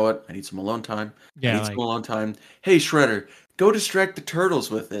like, you know what? I need some alone time. I Yeah, need like, some alone time. Hey, Shredder, go distract the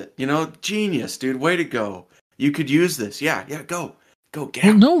turtles with it. You know, genius, dude. Way to go. You could use this. Yeah, go. Get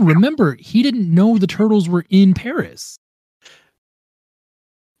well, out. no, remember, he didn't know the turtles were in Paris.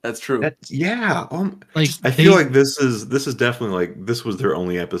 That's true. Yeah. Like, I feel like this is definitely like this was their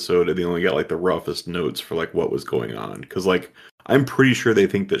only episode, and they only got like the roughest notes for like what was going on. Because like I'm pretty sure they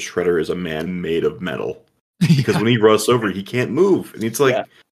think that Shredder is a man made of metal. Because when he rusts over, he can't move, and it's like Yeah.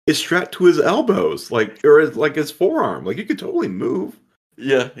 it's strapped to his elbows, like or like his forearm. Like you could totally move.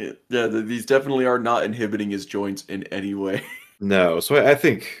 Yeah. These definitely are not inhibiting his joints in any way. No, so I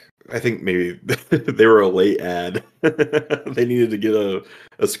think maybe they were a late ad. They needed to get a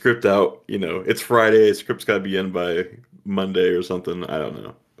script out. You know, it's Friday. Script's got to be in by Monday or something. I don't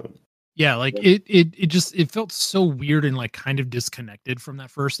know. But yeah, like it just it felt so weird and like kind of disconnected from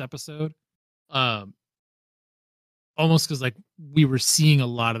that first episode. Almost because like we were seeing a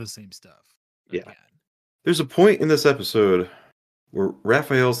lot of the same stuff. Yeah. Again. There's a point in this episode where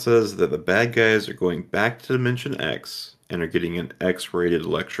Raphael says that the bad guys are going back to Dimension X and are getting an X-rated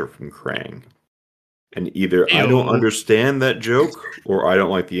lecture from Krang. And either I don't Ew. understand that joke, or I don't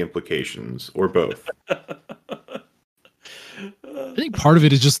like the implications, or both. I think part of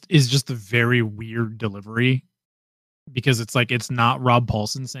it is just the very weird delivery because it's like it's not Rob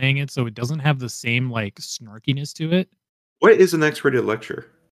Paulson saying it, so it doesn't have the same like snarkiness to it. What is an X-rated lecture?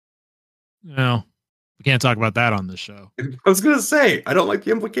 No, we can't talk about that on this show. I was gonna say I don't like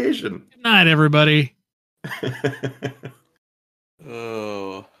the implication. Good night, everybody.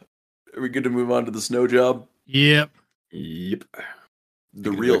 Oh, are we good to move on to the snow job? Yep. Yep.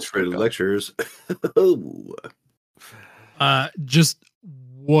 The real X-rated snow job. lectures. Oh. Just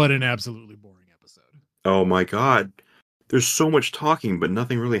what an absolutely boring episode. Oh my god. There's so much talking, but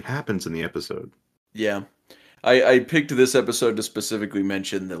nothing really happens in the episode. Yeah. I picked this episode to specifically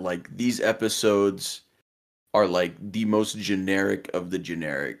mention that like these episodes are like the most generic of the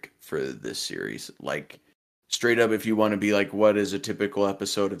generic for this series. Like straight up, if you want to be like, what is a typical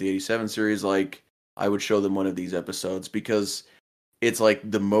episode of the 87 series like, I would show them one of these episodes because it's like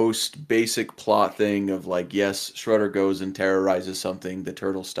the most basic plot thing of like, yes, Shredder goes and terrorizes something, the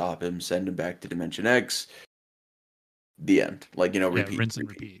turtles stop him, send him back to Dimension X. The end. Like, you know, Yeah, repeat. rinse and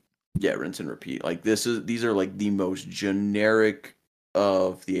repeat. Yeah, rinse and repeat. Like these are like the most generic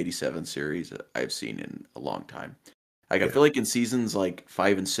of the 87 series I've seen in a long time. Like I feel like in seasons like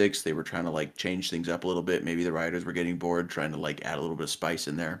 5 and 6 they were trying to like change things up a little bit. Maybe the writers were getting bored trying to like add a little bit of spice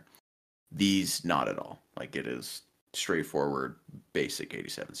in there. These not at all. Like it is straightforward basic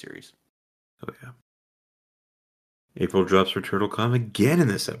 87 series. Oh yeah. April drops her TurtleCon again in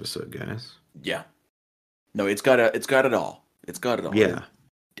this episode, guys. Yeah. No, it's got it all. It's got it all. Yeah.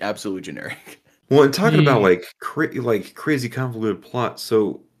 Absolutely generic. Well, and talking about like crazy convoluted plot,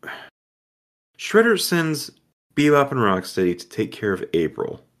 so Shredder sends Bebop and Rocksteady to take care of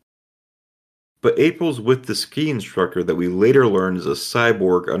April. But April's with the ski instructor that we later learn is a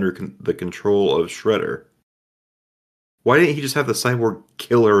cyborg under the control of Shredder. Why didn't he just have the cyborg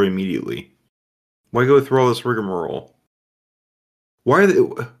kill her immediately? Why go through all this rigmarole? Why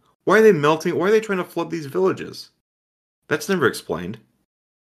are they melting? Why are they trying to flood these villages? That's never explained.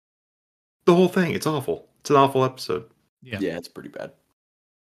 The whole thing, it's awful. It's an awful episode. Yeah. Yeah, it's pretty bad.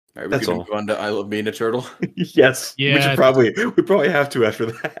 All right, That's we're all. going to go on to I Love Being a Turtle. Yes. Yeah. We probably have to after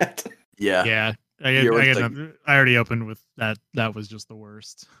that. Yeah. Yeah. I already opened with that. That was just the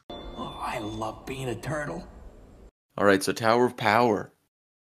worst. Oh, I love being a turtle. All right, so Tower of Power.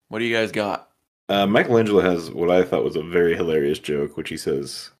 What do you guys got? Michelangelo has what I thought was a very hilarious joke, which he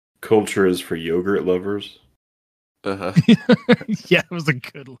says, "Culture is for yogurt lovers." Uh-huh. Yeah, it was a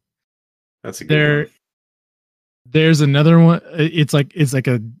good one. That's a good one. There's another one. It's like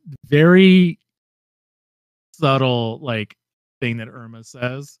a very subtle like thing that Irma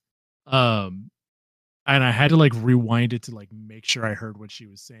says. And I had to like rewind it to like make sure I heard what she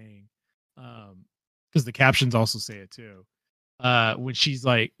was saying. Because the captions also say it too. When she's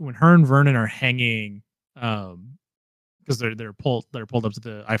like, when her and Vernon are hanging, because they're pulled up to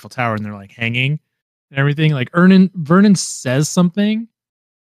the Eiffel Tower and they're like hanging and everything. Like Vernon says something,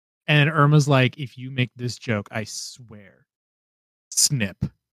 and Irma's like, "If you make this joke, I swear, snip."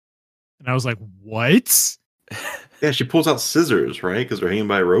 And I was like, "What?" Yeah, she pulls out scissors, right? Because they're hanging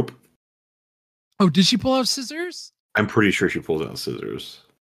by a rope. Oh, did she pull out scissors? I'm pretty sure she pulls out scissors.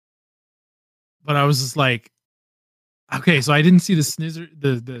 But I was just like, okay, so I didn't see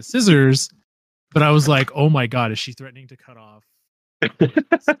the scissors, but I was like, oh my god, is she threatening to cut off?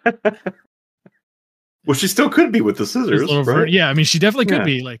 Well, she still could be with the His scissors, little right? yeah, I mean, she definitely could Yeah.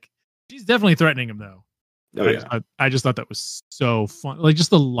 be. Like, she's definitely threatening him though. Oh yeah. I just thought that was so fun. Like, just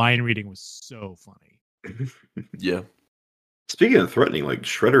the line reading was so funny. Yeah. Speaking of threatening, like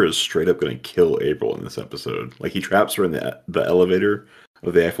Shredder is straight up going to kill April in this episode. Like he traps her in the elevator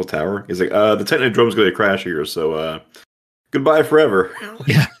of the Eiffel Tower. He's like, the Technodrome's going to crash here, so goodbye forever.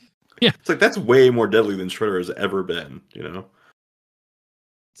 Yeah. Yeah. It's like that's way more deadly than Shredder has ever been. You know.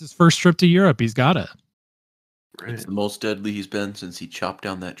 It's his first trip to Europe. He's got it. Right. It's the most deadly he's been since he chopped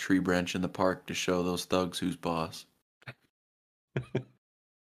down that tree branch in the park to show those thugs who's boss. What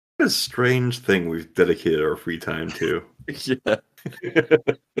a strange thing we've dedicated our free time to. Yeah.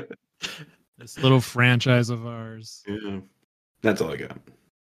 This little franchise of ours. Yeah. That's all I got.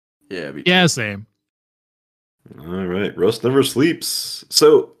 Yeah. Yeah, same. All right. Russ never sleeps.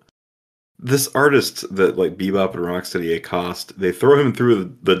 So this artist that like Bebop and Rocksteady accost, they throw him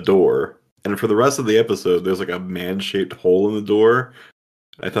through the door. And for the rest of the episode, there's like a man-shaped hole in the door.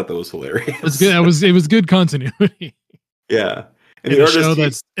 I thought that was hilarious. It's good. It was good continuity. Yeah. And in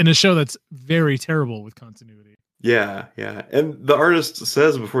a show that's very terrible with continuity. Yeah, yeah. And the artist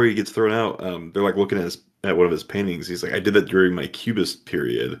says before he gets thrown out, they're like looking at one of his paintings. He's like, I did that during my Cubist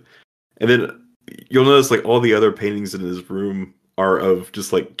period. And then you'll notice like all the other paintings in his room are of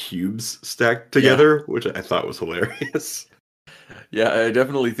just like cubes stacked together, which I thought was hilarious. Yeah, I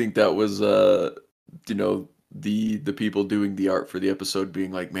definitely think that was the people doing the art for the episode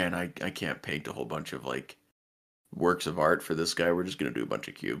being like, man, I can't paint a whole bunch of like works of art for this guy. We're just gonna do a bunch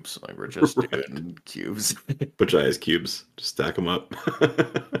of cubes. Like we're just doing cubes. Bunch of ice cubes. Just stack them up.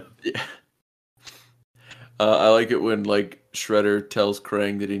 Yeah. I like it when like Shredder tells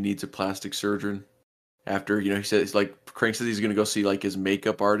Krang that he needs a plastic surgeon. After he says like Krang says he's gonna go see like his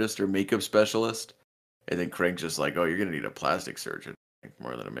makeup artist or makeup specialist, and then Krang's just like, "Oh, you're gonna need a plastic surgeon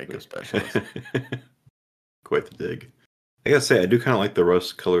more than a makeup specialist." Quite the dig. I gotta say, I do kind of like the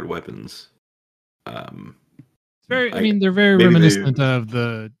rust-colored weapons. They're very reminiscent of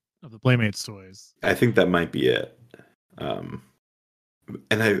the Playmates toys. I think that might be it. And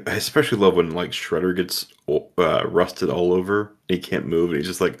I especially love when like Shredder gets rusted all over. He can't move, and he's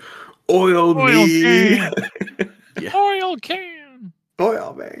just like, "Oil me, can. Yeah. Oil can,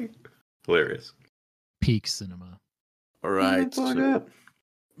 oil me." Hilarious. Peak cinema. All right, so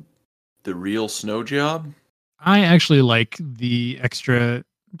the real snow job. I actually like the extra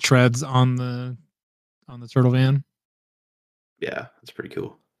treads on the turtle van. Yeah, that's pretty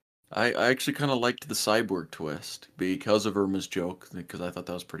cool. I actually kind of liked the cyborg twist because of Irma's joke, because I thought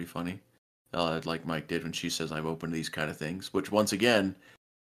that was pretty funny. Like Mike did when she says, "I'm open to these kind of things," which once again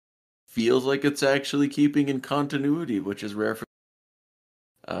feels like it's actually keeping in continuity, which is rare for,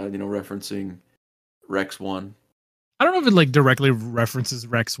 referencing Rex 1. I don't know if it like directly references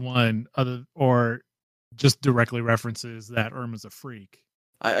Rex 1 or just directly references that Irma's a freak.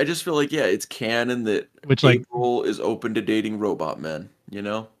 I just feel like, it's canon that April is open to dating robot men,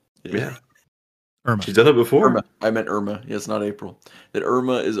 Yeah. Irma. She's done it before. Irma. I meant Irma. Yeah, it's not April. That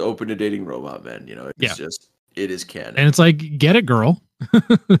Irma is open to dating robot men, It's just, it is canon. And it's like, get it, girl.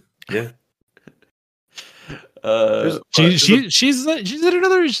 Yeah. She's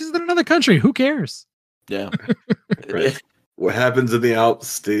in another country. Who cares? Yeah. Right. What happens in the Alps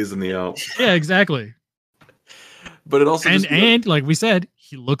stays in the Alps. Yeah, exactly. But it also and like we said,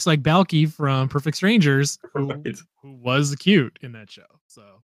 he looks like Balky from Perfect Strangers, who was cute in that show.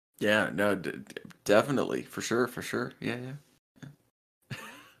 So yeah, no, definitely, for sure, yeah.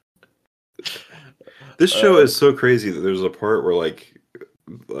 This show is so crazy that there's a part where like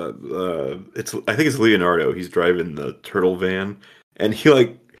I think it's Leonardo. He's driving the turtle van, and he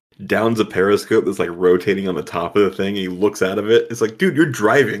like downs a periscope that's like rotating on the top of the thing, and he looks out of it. It's like, dude, you're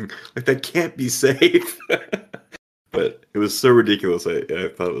driving. Like that can't be safe. But it was so ridiculous. I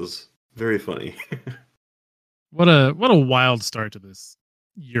thought it was very funny. What a wild start to this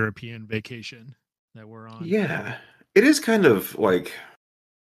European vacation that we're on. Yeah, it is kind of like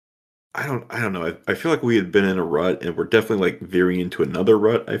I don't know. I feel like we had been in a rut, and we're definitely like veering into another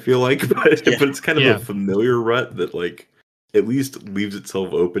rut. I feel like, but it's kind of a familiar rut that like at least leaves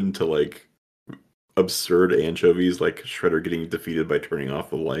itself open to like absurd anchovies, like Shredder getting defeated by turning off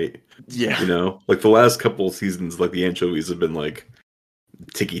the light. Yeah, like the last couple of seasons, like the anchovies have been like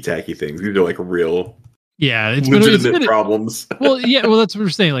ticky tacky things. These are like real Yeah, it's legitimate been problems. well, yeah, well, that's what we're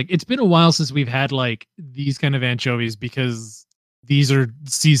saying. Like, it's been a while since we've had like these kind of anchovies because these are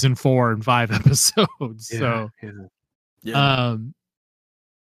season 4 and 5 episodes. So, um,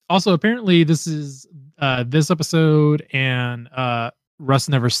 also apparently this is this episode and Russ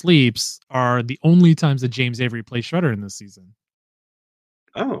Never Sleeps are the only times that James Avery plays Shredder in this season.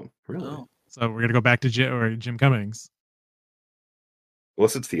 Oh, really? So we're gonna go back to Jim Cummings.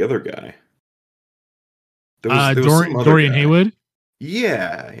 Unless it's the other guy. There was some other Dorian guy. Haywood.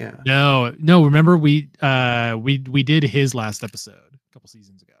 Yeah. No. Remember we did his last episode a couple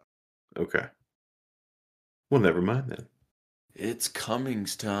seasons ago. Okay. Well, never mind then. It's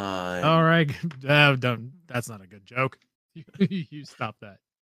Cummings time. All right, don't. That's not a good joke. You stop that.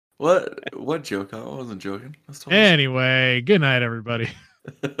 What joke? I wasn't joking. Anyway, good night, everybody.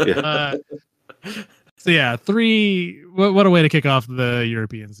 Yeah. So yeah, 3. What a way to kick off the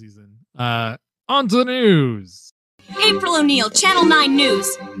European season. On to the news. April O'Neil, Channel 9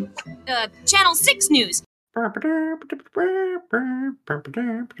 News. Channel 6 News.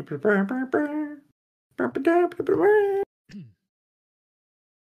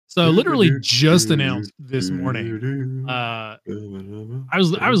 So literally just announced this morning. I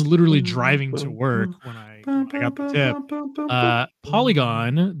was literally driving to work when I got the tip.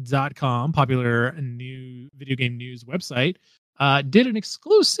 Polygon.com, popular new video game news website, did an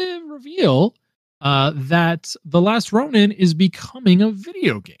exclusive reveal that The Last Ronin is becoming a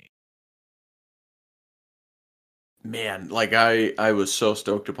video game. Man, like I was so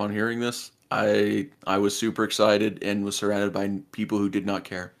stoked upon hearing this. I was super excited and was surrounded by people who did not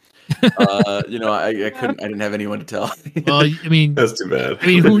care. I didn't have anyone to tell. Well, I mean, that's too bad. I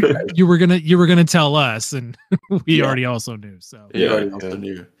mean, you were gonna tell us, and we already also knew. So also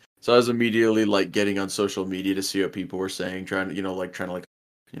knew. So I was immediately like getting on social media to see what people were saying, trying to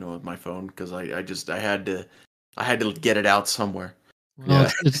with my phone because I had to get it out somewhere. Well,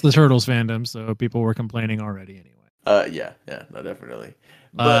 it's the Turtles fandom, so people were complaining already anyway. No, definitely.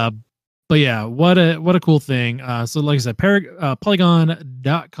 But yeah, what a cool thing. So like I said,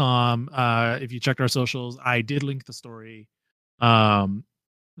 Polygon.com. If you checked our socials, I did link the story. So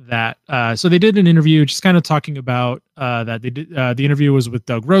they did an interview just kind of talking about that they did. The interview was with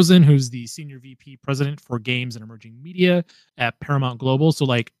Doug Rosen, who's the Senior VP President for Games and Emerging Media at Paramount Global. So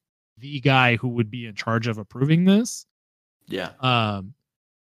like the guy who would be in charge of approving this. Yeah.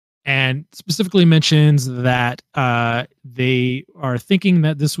 And specifically mentions that they are thinking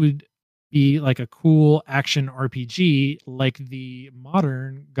that this would be like a cool action RPG like the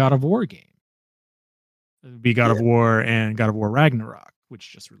modern God of War game. It would be God of War and God of War Ragnarok,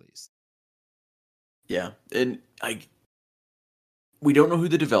 which just released. Yeah, and we don't know who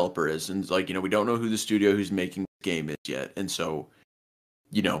the developer is, and we don't know who the studio who's making the game is yet, and so,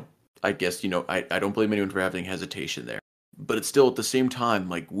 I guess I don't blame anyone for having hesitation there, but it's still at the same time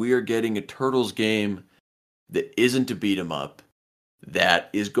like we are getting a Turtles game that isn't a beat 'em up, that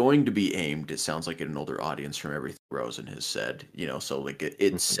is going to be aimed, it sounds like, at an older audience from everything Rosen has said, so like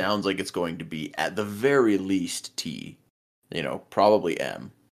it sounds like it's going to be at the very least T, probably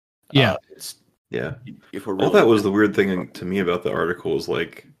M. Yeah. If we're really all that was the weird thing to me about the article is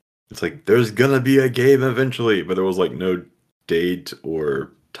like, it's like there's gonna be a game eventually, but there was like no date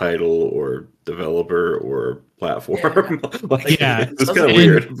or title or developer or platform. It's kind of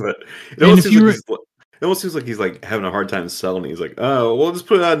weird, but it almost seems like he's like having a hard time selling. He's like, oh, well, just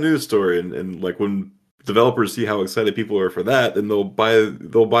put out a news story, and like when developers see how excited people are for that, then they'll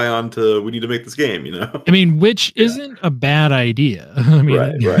buy on to we need to make this game. I mean, which isn't a bad idea. I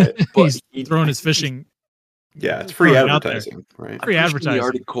mean, right. He's throwing his fishing. Yeah, it's free advertising, right? Free advertising.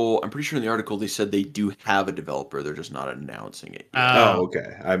 I'm pretty sure in the article they said they do have a developer. They're just not announcing it. Oh,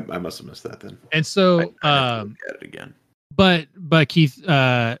 okay. I must have missed that then. And so, I look at it again. But Keith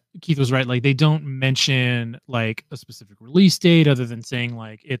was right. Like they don't mention like a specific release date other than saying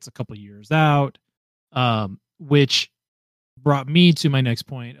like it's a couple years out, which brought me to my next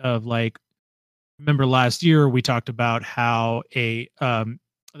point of like, remember last year we talked about how I think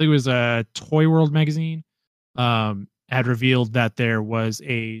it was a Toy World magazine had revealed that there was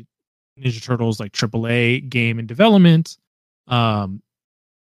a Ninja Turtles like AAA game in development.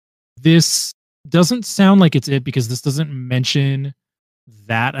 This doesn't sound like it's it because this doesn't mention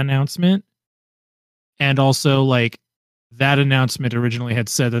that announcement. And also like that announcement originally had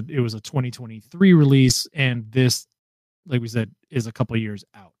said that it was a 2023 release, and this, like we said, is a couple years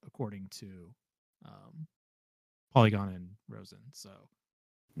out according to Polygon and Rosen. So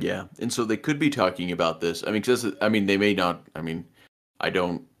yeah, and so they could be talking about this. I mean, they may not. I mean,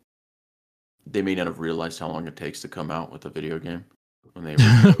 they may not have realized how long it takes to come out with a video game. when they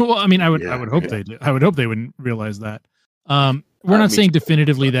Well, I mean, I would Yeah, hope yeah. they do. I would hope they wouldn't realize that. We're Me not saying too.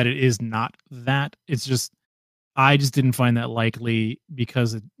 definitively that it is not that. It's just I just didn't find that likely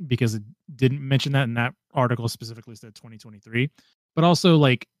because it didn't mention that, and that article specifically said 2023. But also,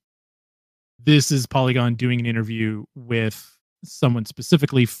 like, this is Polygon doing an interview with someone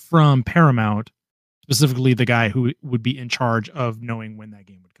specifically from Paramount, specifically the guy who would be in charge of knowing when that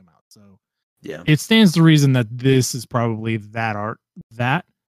game would come out. So Yeah. it stands to reason that this is probably that.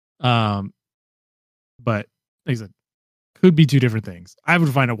 But like I said, could be two different things. I would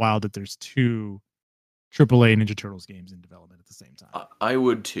find it wild that there's two AAA Ninja Turtles games in development at the same time. I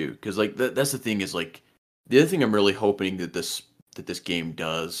would too, because like that's the thing is like the other thing I'm really hoping that this game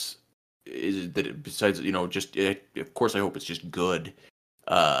does is that it, besides just of course I hope it's just good,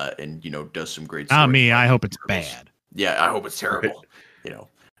 and does some great. Not me. storytelling I hope it's Turtles. bad. Yeah, I hope it's terrible.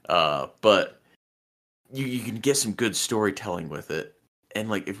 But you can get some good storytelling with it, and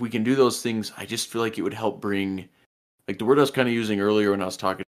like if we can do those things, I just feel like it would help bring like the word I was kind of using earlier when I was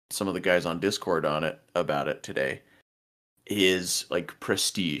talking to some of the guys on Discord about it today is like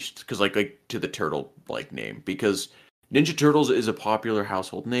prestige because like to the turtle like name because Ninja Turtles is a popular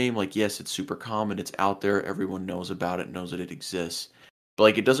household name. Like yes, it's super common, it's out there, everyone knows about it, knows that it exists, but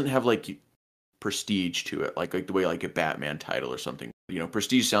like it doesn't have like prestige to it like the way like a Batman title or something.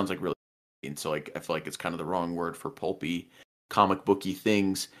 Prestige sounds like really, and so like I feel like it's kind of the wrong word for pulpy comic booky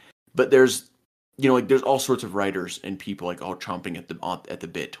things. But there's like there's all sorts of writers and people like all chomping at the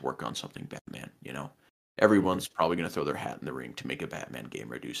bit to work on something Batman. Everyone's probably going to throw their hat in the ring to make a Batman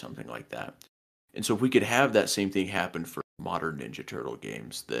game or do something like that. And so if we could have that same thing happen for modern Ninja Turtle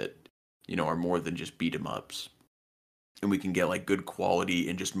games that are more than just beat 'em ups, and we can get like good quality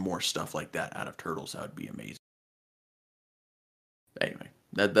and just more stuff like that out of Turtles, that would be amazing. Anyway,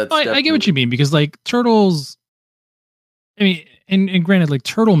 that's I get what you mean because like Turtles. I mean, and granted, like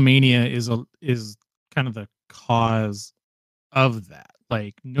Turtle Mania is kind of the cause of that.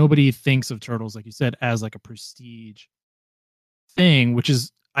 Like nobody thinks of Turtles, like you said, as like a prestige thing, which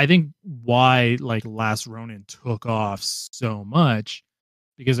is I think why like Last Ronin took off so much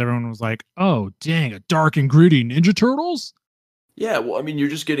because everyone was like, "Oh, dang, a dark and gritty Ninja Turtles." Yeah, well, I mean, you're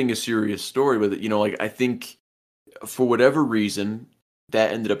just getting a serious story with it. Like I think for whatever reason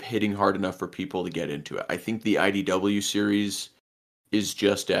that ended up hitting hard enough for people to get into it. I think the IDW series is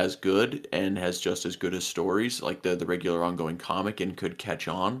just as good and has just as good as stories like the regular ongoing comic and could catch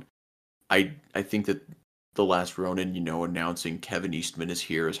on. I think that the Last Ronin, announcing Kevin Eastman is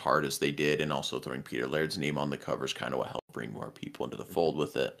here as hard as they did, and also throwing Peter Laird's name on the cover is kind of what helped bring more people into the fold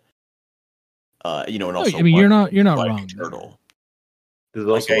with it. And also, I mean, you're not wrong. Turtle. This is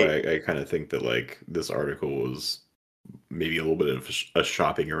also why I kind of think that like this article was maybe a little bit of a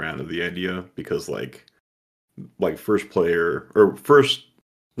shopping around of the idea because like first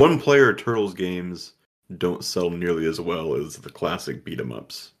one player Turtles games don't sell nearly as well as the classic beat 'em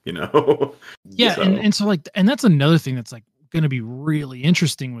ups, Yeah, so. And so like and that's another thing that's like going to be really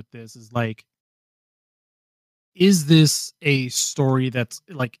interesting with this is like is this a story that's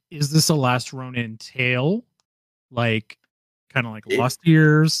like is this a Last Ronin tale? Like kind of like Lost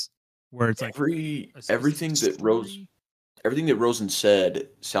Years where it's like everything that Rosen said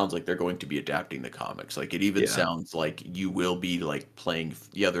sounds like they're going to be adapting the comics. Like it even sounds like you will be like playing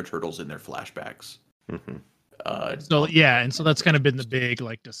the other Turtles in their flashbacks. Mm-hmm. And so that's kind of been the big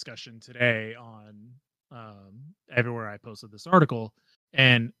like discussion today on everywhere I posted this article,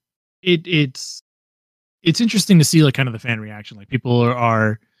 and it's interesting to see like kind of the fan reaction. Like people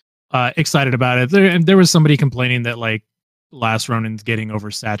are excited about it. There was somebody complaining that like Last Ronin's getting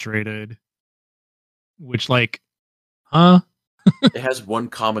oversaturated, which like, huh? It has one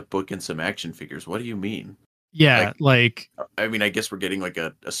comic book and some action figures. What do you mean? Yeah, like I mean, I guess we're getting like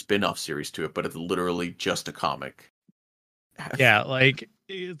a spin-off series to it, but it's literally just a comic. Yeah, like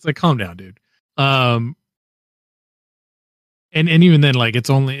it's like calm down, dude. And even then, like it's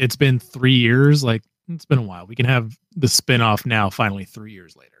been 3 years. Like it's been a while. We can have the spin-off now. Finally, 3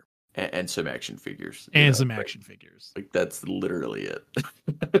 years later, and some action figures. And some action figures. Like that's literally it.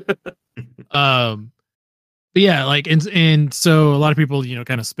 But yeah, like and so a lot of people,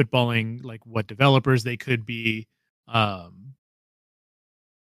 kind of spitballing like what developers they could be. And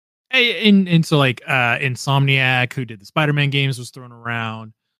so like Insomniac, who did the Spider-Man games, was thrown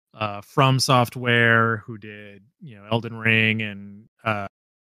around. From Software, who did Elden Ring and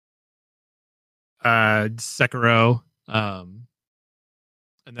Sekiro, and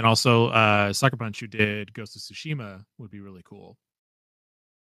then also Sucker Punch, who did Ghost of Tsushima, would be really cool.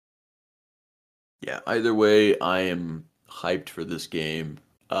 Yeah, either way, I am hyped for this game.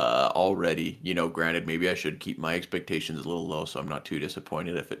 already. Granted, maybe I should keep my expectations a little low so I'm not too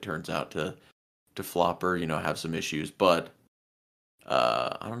disappointed if it turns out to flop or have some issues. But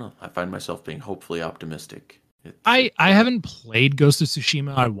I don't know. I find myself being hopefully optimistic. I haven't played Ghost of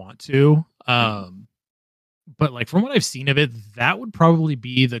Tsushima. I want to. But like from what I've seen of it, that would probably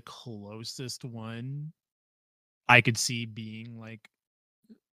be the closest one I could see being like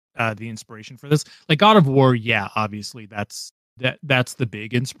the inspiration for this. Like God of War, yeah, obviously that's the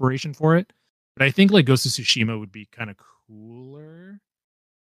big inspiration for it. But I think like Ghost of Tsushima would be kind of cooler.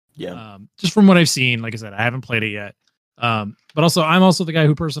 Yeah. Just from what I've seen, like I said, I haven't played it yet. But also I'm also the guy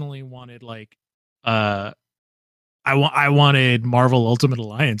who personally wanted like I wanted Marvel Ultimate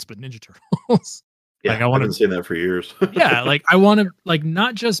Alliance, but Ninja Turtles. Yeah, like I want I've been saying that for years. yeah, like I want to like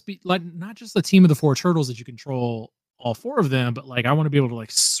not just the team of the 4 turtles that you control all 4 of them, but like I want to be able to like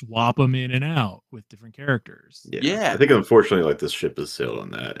swap them in and out with different characters. Yeah. I think unfortunately, like this ship has sailed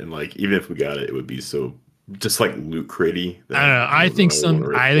on that, and like even if we got it, it would be so just like loot critty. I don't know. I think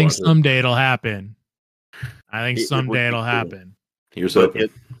someday it'll happen. I think someday it'll happen. Here's hoping.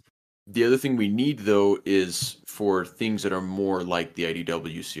 The other thing we need, though, is for things that are more like the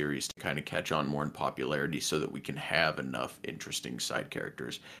IDW series to kind of catch on more in popularity so that we can have enough interesting side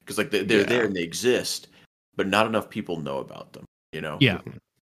characters. Because like they're there and they exist, but not enough people know about them, Yeah.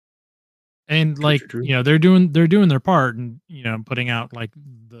 And like, they're doing their part and, putting out like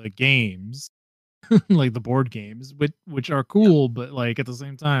the games, like the board games, which are cool, but like at the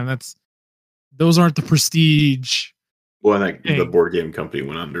same time, those aren't the prestige. Well, and the board game company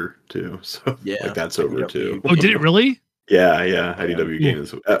went under too, so like that's over too. Oh, did it really? Yeah. IDW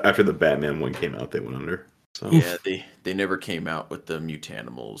Games after the Batman one came out, they went under. So yeah, they never came out with the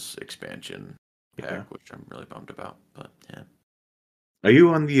Mutanimals expansion pack, which I'm really bummed about. But yeah, are you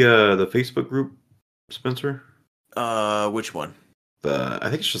on the Facebook group, Spencer? Which one? I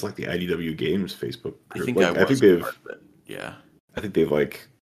think it's just like the IDW Games Facebook group. I think I think they've like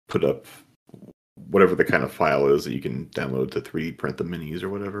put up whatever the kind of file is that you can download to 3D print the minis or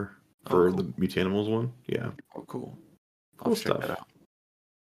whatever for the Mutanimals one. Yeah. Oh, cool. Cool check stuff. that out.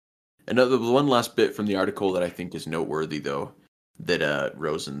 Another one last bit from the article that I think is noteworthy, though, that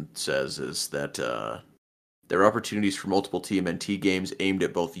Rosen says is that there are opportunities for multiple TMNT games aimed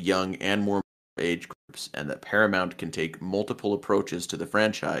at both young and more age groups, and that Paramount can take multiple approaches to the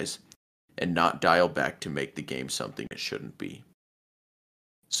franchise and not dial back to make the game something it shouldn't be.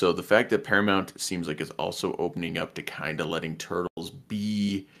 So the fact that Paramount seems like is also opening up to kind of letting Turtles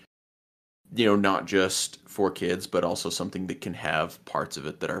be, not just for kids, but also something that can have parts of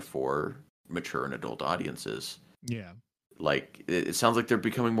it that are for mature and adult audiences. Yeah. Like, it sounds like they're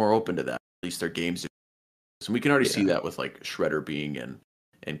becoming more open to that. At least their games. So we can already see that with, like, Shredder being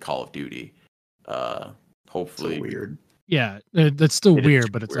in Call of Duty. Hopefully. So weird. Yeah, that's still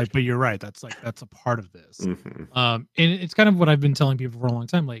weird, but it's weird. Like, but you're right. That's a part of this. Mm-hmm. And it's kind of what I've been telling people for a long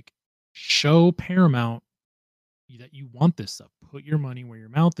time. Like, show Paramount that you want this stuff. Put your money where your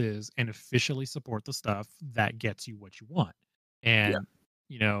mouth is, and officially support the stuff that gets you what you want. And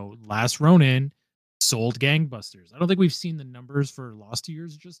Last Ronin sold gangbusters. I don't think we've seen the numbers for Lost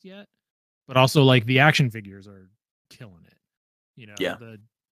Years just yet, but also like the action figures are killing it. The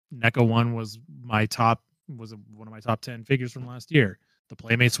NECA one was one of my top 10 figures from last year. The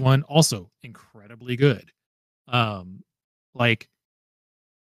Playmates one also incredibly good.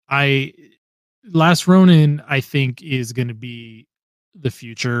 Last Ronin I think is going to be the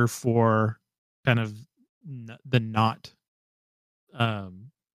future for kind of the not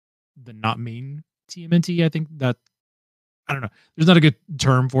main TMNT. I think that I don't know. There's not a good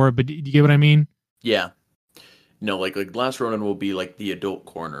term for it, but do you get what I mean? Yeah. No, like Last Ronin will be like the adult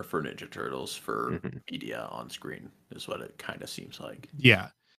corner for Ninja Turtles for media on screen, is what it kind of seems like. Yeah,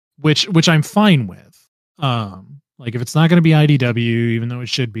 which I'm fine with. Like if it's not going to be IDW, even though it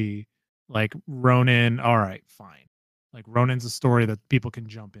should be, like Ronin, all right, fine. Like Ronin's a story that people can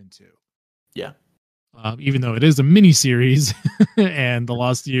jump into. Yeah. Even though it is a mini series, and the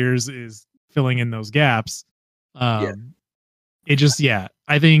Lost Years is filling in those gaps. It just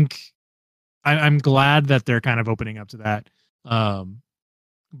I think. I'm glad that they're kind of opening up to that.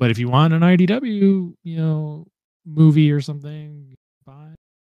 But if you want an IDW, movie or something, buy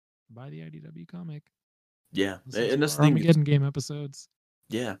the IDW comic. Yeah, and that's the thing. Armageddon game episodes.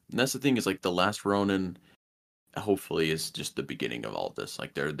 Yeah, and that's the thing is like the Last Ronin, hopefully is just the beginning of all of this.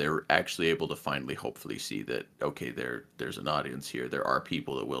 Like they're actually able to finally, hopefully, see that there's an audience here. There are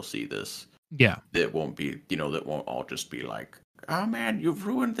people that will see this. Yeah, that won't be that won't all just be like, oh man, you've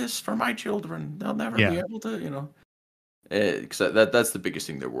ruined this for my children. They'll never be able to, because that's the biggest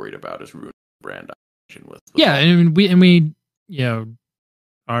thing they're worried about is ruining the brand. With and we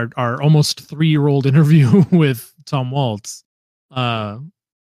our almost 3-year-old interview with Tom Waltz.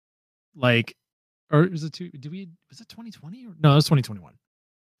 Like, or was it was it 2020 or no, it was 2021.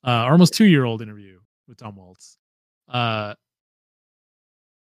 Our almost 2-year-old interview with Tom Waltz. Like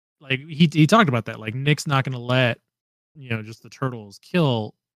he talked about that. Like Nick's not going to let just the turtles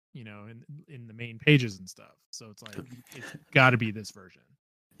kill in the main pages and stuff. So it's like it's got to be this version.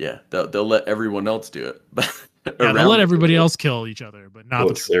 Yeah, they'll let everyone else do it. Yeah, they'll let everybody else kill each other, but not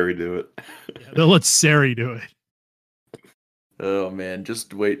let Sari do it. Yeah, they'll let Sari do it. Oh man,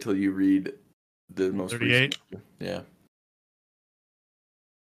 just wait till you read the most 38. recent. Yeah.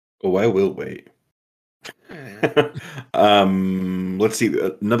 Oh, I will wait. Let's see.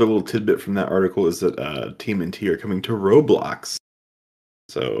 Another little tidbit from that article is that TMNT are coming to Roblox.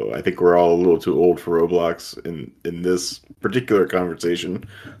 So I think we're all a little too old for Roblox in this particular conversation,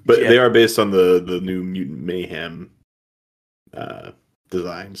 but they are based on the new Mutant Mayhem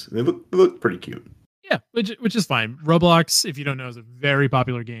designs. They look pretty cute. Yeah, which is fine. Roblox, if you don't know, is a very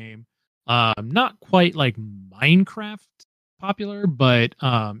popular game. Not quite like Minecraft popular, but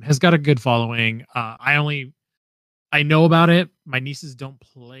has got a good following. I know about it. My nieces don't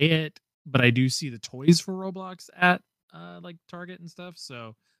play it, but I do see the toys for Roblox at like Target and stuff,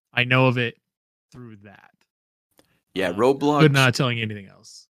 so I know of it through that. Yeah, Roblox. Good, not telling you anything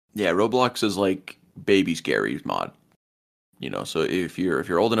else. Yeah, Roblox is like baby's Gary's mod. So if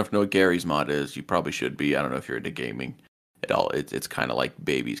you're old enough to know what Gary's mod is, you probably should be. I don't know if you're into gaming at all. It's kind of like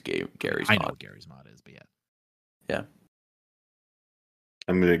baby's Gary's mod. I know what Gary's mod is, but yeah.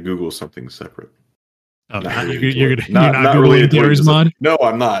 I'm gonna Google something separate. Oh, not you're not Googling related to Gary's mod? No,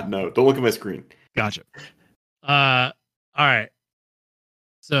 I'm not. No, don't look at my screen. Gotcha. All right.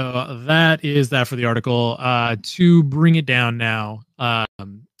 So that is that for the article. To bring it down now,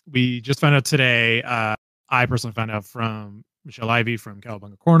 we just found out today. I personally found out from Michelle Ivey from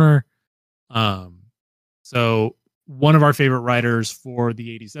Cowabunga Corner. So one of our favorite writers for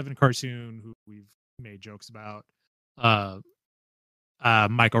the '87 cartoon, who we've made jokes about,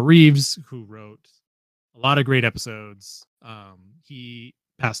 Michael Reeves, who wrote a lot of great episodes. He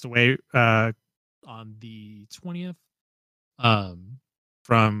passed away on the 20th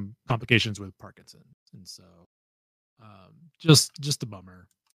from complications with Parkinson's, and so just a bummer,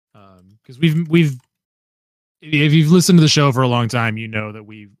 because we've if you've listened to the show for a long time, you know that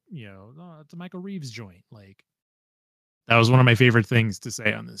it's a Michael Reeves joint. Like that was one of my favorite things to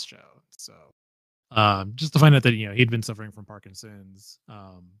say on this show. So just to find out that he'd been suffering from Parkinson's,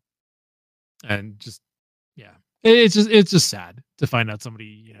 and just it's just sad to find out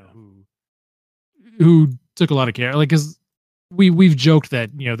somebody who took a lot of care. Like, because we've joked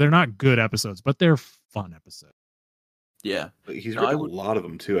that they're not good episodes, but they're fun episodes. Yeah, he's written a lot of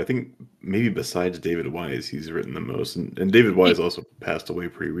them too. I think maybe besides David Wise, he's written the most, and David Wise also passed away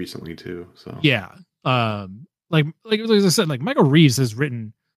pretty recently too. So yeah, like as I said, like Michael Reeves has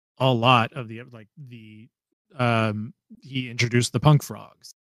written a lot of the he introduced the Punk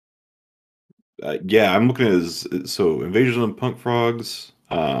Frogs. Yeah, I'm looking at his Invasion of the Punk Frogs.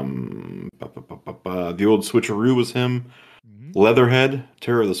 The old Switcheroo was him. Mm-hmm. Leatherhead,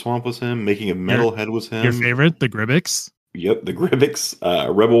 Terror of the Swamp was him. Making a Metalhead was him. Your favorite, the Gribbix? Yep, the Gribbix.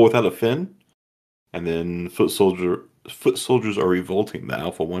 Rebel Without a Fin. And then Foot Soldiers Are Revolting, the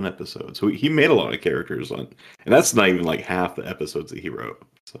Alpha 1 episode. So he made a lot of characters and that's not even like half the episodes that he wrote.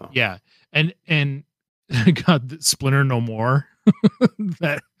 So yeah, and God, Splinter No More,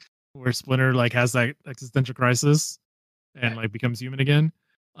 that where Splinter like has that existential crisis and like becomes human again.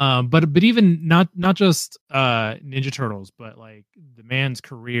 But even not just Ninja Turtles, but like the man's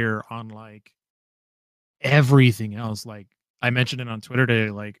career on like everything else. Like I mentioned it on Twitter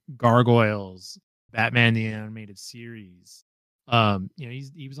today, like Gargoyles, Batman the Animated Series.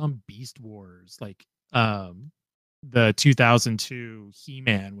 He was on Beast Wars, like the 2002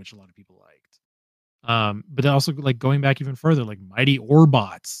 He-Man, which a lot of people liked. But also like going back even further, like Mighty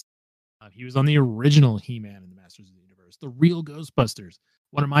Orbots. He was on the original He-Man in the Masters of the Universe, the real Ghostbusters.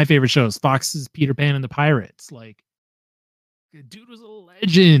 One of my favorite shows, Fox's Peter Pan and the Pirates. Like, the dude was a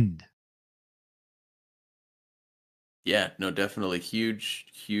legend. Yeah, no, definitely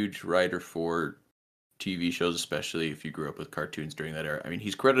huge writer for TV shows, especially if you grew up with cartoons during that era. I mean,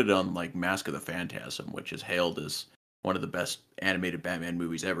 he's credited on like Mask of the Phantasm, which is hailed as one of the best animated Batman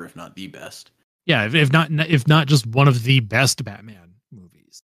movies ever, if not the best. Yeah, if not just one of the best Batman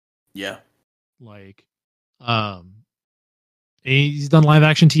movies. Yeah, like, he's done live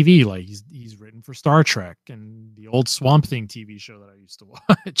action TV. Like he's written for Star Trek and the old Swamp Thing TV show that I used to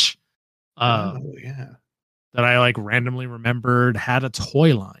watch. Yeah, that I like randomly remembered had a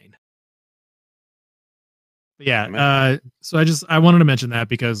toy line. But yeah, so I wanted to mention that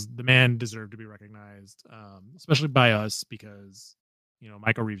because the man deserved to be recognized, especially by us because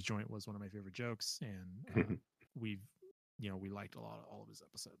Michael Reeves' joint was one of my favorite jokes, and we liked a lot of all of his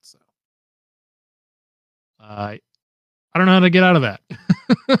episodes. So I don't know how to get out of that,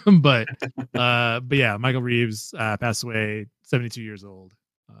 but yeah, Michael Reeves passed away, 72 years old.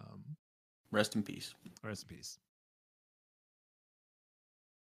 Rest in peace. Rest in peace.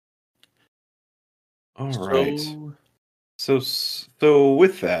 All right. So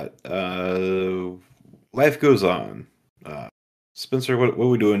with that, life goes on. Spencer, what are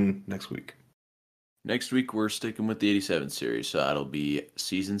we doing next week? Next week we're sticking with the 87 series, so that'll be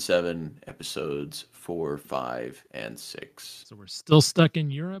season 7, episodes 4, 5, and 6. So we're still stuck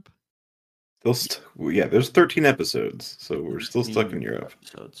in Europe. There's 13 episodes, so we're still stuck in Europe.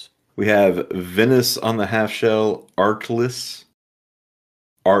 Episodes. We have Venice on the half shell, Artless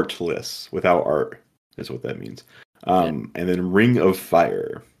without art is what that means. And then Ring of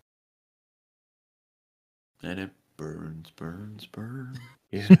Fire. And it burns.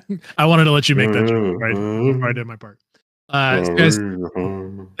 Yeah. I wanted to let you make that joke before I did my part. So guys,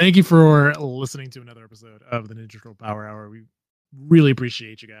 thank you for listening to another episode of the Ninja Turtle Power Hour. We really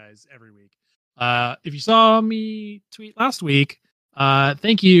appreciate you guys every week. If you saw me tweet last week,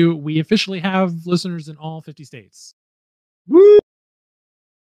 thank you. We officially have listeners in all 50 states. Woo!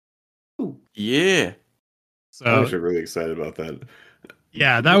 Yeah. So I'm actually really excited about that.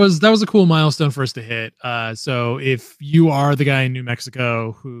 Yeah, that was a cool milestone for us to hit. So if you are the guy in New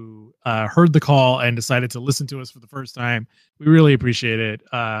Mexico who heard the call and decided to listen to us for the first time, we really appreciate it.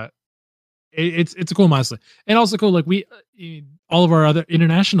 It's a cool milestone, and also cool. Like all of our other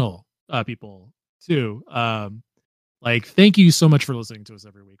international people too. Like thank you so much for listening to us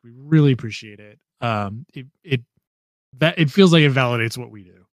every week. We really appreciate it. It feels like it validates what we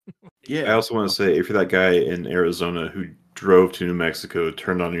do. Yeah. I also want to say, if you're that guy in Arizona who drove to New Mexico,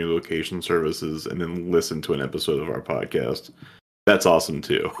 turned on your location services, and then listened to an episode of our podcast, that's awesome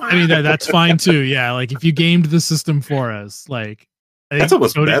too. I mean, that's fine too. Yeah, like if you gamed the system for us, like that's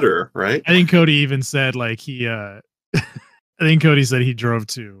almost better, right? I think Cody even said like he. I think Cody said he drove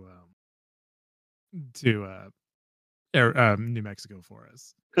to New Mexico for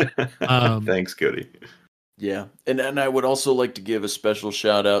us. Thanks, Cody. Yeah, and I would also like to give a special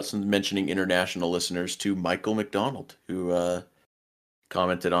shout out, since mentioning international listeners, to Michael McDonald, who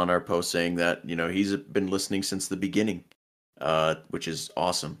commented on our post saying that he's been listening since the beginning, which is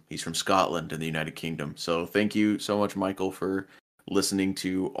awesome. He's from Scotland in the United Kingdom, so thank you so much, Michael, for listening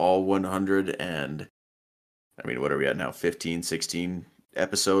to all 100 and what are we at now? 15, 16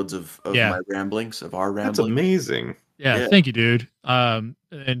 episodes of my ramblings, of our ramblings. That's amazing. Yeah, thank you, dude. And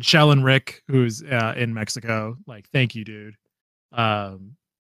Shallon Rick, who's in Mexico, like, thank you, dude. Yeah,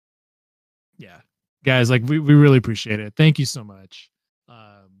 guys, like, we really appreciate it. Thank you so much.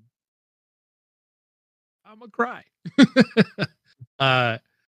 I'm gonna cry. But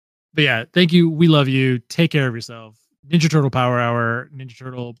yeah, thank you. We love you. Take care of yourself. Ninja Turtle Power Hour, Ninja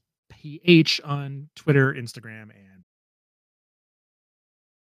Turtle PH on Twitter, Instagram, and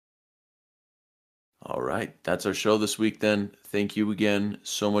all right, that's our show this week then. Thank you again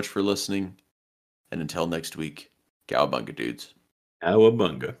so much for listening. And until next week, cowabunga, dudes.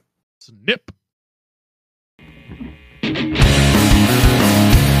 Cowabunga. Snip.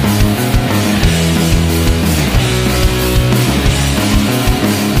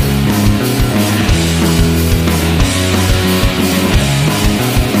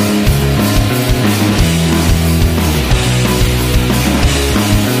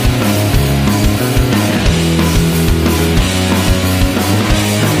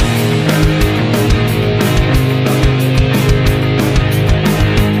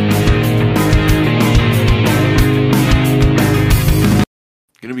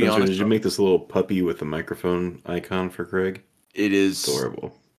 Did you make this little puppy with the microphone icon for Craig? It is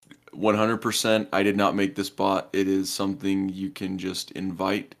adorable. 100%. I did not make this bot. It is something you can just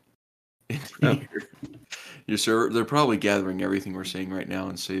invite into your server. They're probably gathering everything we're saying right now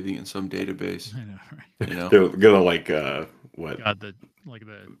and saving it in some database. I know, right? They're gonna what? God, the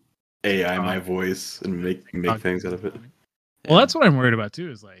AI my voice and make things out of it. Well, that's what I'm worried about too.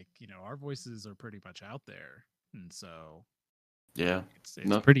 Is our voices are pretty much out there, and so. Yeah, it's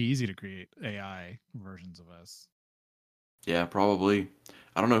pretty easy to create AI versions of us. Yeah, probably.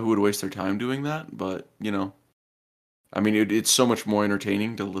 I don't know who would waste their time doing that, but it's so much more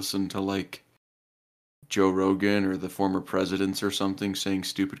entertaining to listen to Joe Rogan or the former presidents or something saying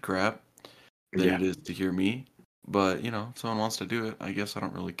stupid crap than it is to hear me. But if someone wants to do it, I guess I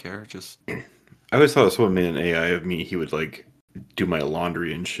don't really care. Just I always thought if someone made an AI of me, he would do my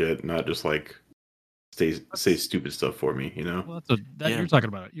laundry and shit, not just say stupid stuff for me, you know? Well, you're talking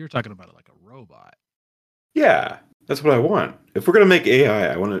about it. You're talking about it like a robot. Yeah, that's what I want. If we're gonna make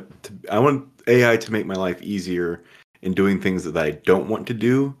AI, I want AI to make my life easier in doing things that I don't want to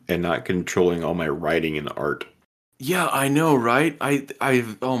do and not controlling all my writing and art. Yeah, I know, right?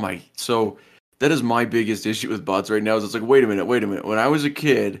 Oh my, so that is my biggest issue with bots right now is it's like, wait a minute. When I was a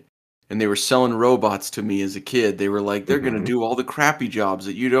kid and they were selling robots to me as a kid, they were like, they're going to do all the crappy jobs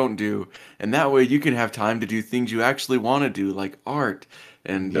that you don't do. And that way you can have time to do things you actually want to do, like art.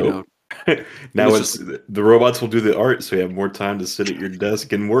 And, Nope. Now it's the robots will do the art, so you have more time to sit at your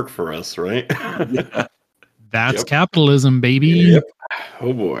desk and work for us, right? Yeah. That's capitalism, baby. Yep.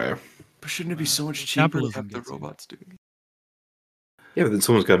 Oh boy. But shouldn't it be so much cheaper to have the robots do it? Yeah, but then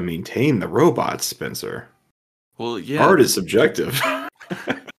someone's got to maintain the robots, Spencer. Well, yeah. Art is subjective.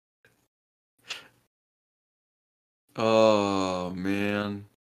 Oh man,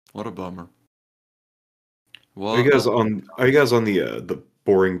 what a bummer. Well, Are you guys on the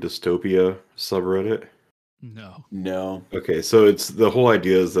boring dystopia subreddit? No. Okay, so it's the whole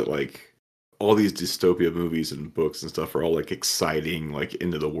idea is that like all these dystopia movies and books and stuff are all like exciting, like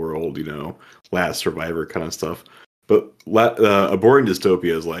into the world, you know, last survivor kind of stuff. But a boring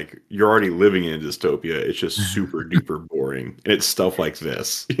dystopia is like you're already living in a dystopia. It's just super duper boring, and it's stuff like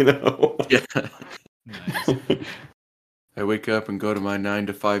this, you know. Yeah. Nice. I wake up and go to my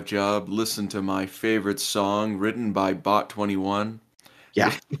 9-to-5 job, listen to my favorite song written by Bot21. Yeah.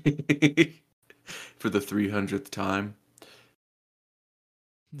 For the 300th time.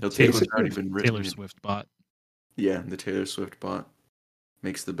 Taylor, already been written. Taylor Swift bot. Yeah, the Taylor Swift bot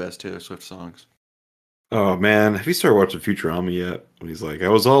makes the best Taylor Swift songs. Oh man, have you started watching Futurama yet? When he's like, I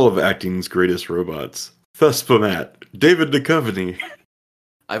was all of acting's greatest robots. Thuspomat, David Duchovny.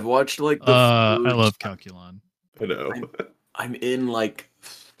 I've watched like the I love Calculon. I know. I'm in like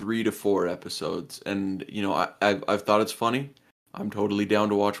 3 to 4 episodes, and you know I've thought it's funny. I'm totally down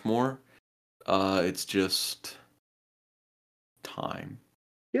to watch more. It's just time.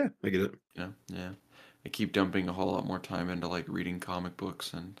 Yeah, I get it. Yeah. I keep dumping a whole lot more time into like reading comic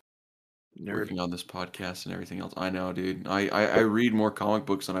books and working on this podcast and everything else. I know, dude. I read more comic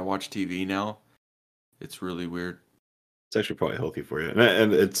books than I watch TV now. It's really weird. It's actually probably healthy for you,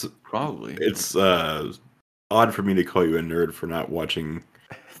 and it's probably odd for me to call you a nerd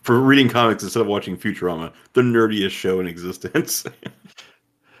for reading comics instead of watching Futurama, the nerdiest show in existence.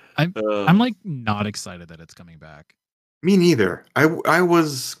 I'm like not excited that it's coming back. Me neither. I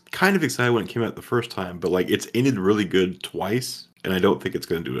was kind of excited when it came out the first time, but like it's ended really good twice, and I don't think it's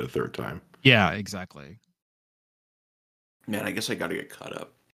going to do it a third time. Yeah, exactly. Man, I guess I got to get caught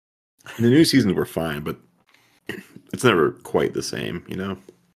up. The new seasons were fine, but it's never quite the same, you know?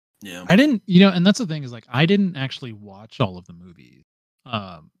 Yeah. I didn't, and that's the thing is like I didn't actually watch all of the movies.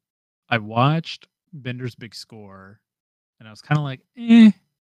 I watched Bender's Big Score, and I was kind of like, eh.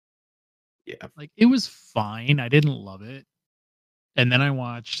 Yeah. Like it was fine. I didn't love it. And then I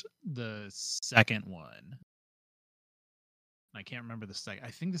watched the second one. I can't remember the second. I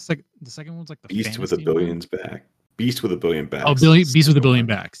think the second one's like the Beast with a Billion Backs. Beast with a Billion Backs. Oh, Beast with a Billion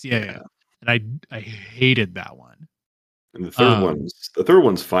Backs. Yeah. And I hated that one. And the third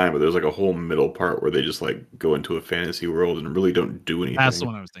one's fine, but there's like a whole middle part where they just like go into a fantasy world and really don't do anything. That's the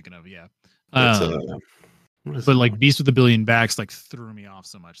one I was thinking of. Yeah. But like Beast with a Billion Backs like threw me off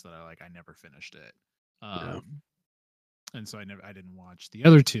so much that I never finished it. And so I didn't watch the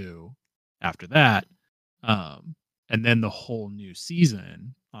other two after that. And then the whole new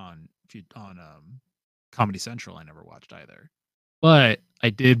season on Comedy Central I never watched either. But I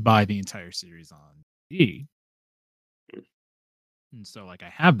did buy the entire series on DVD. And so like I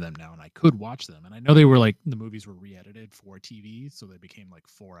have them now and I could watch them. And I know they were like the movies were re-edited for TV, so they became like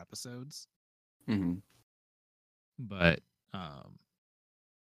 4 episodes. Mm-hmm. But I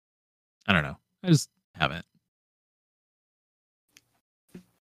don't know. I just haven't.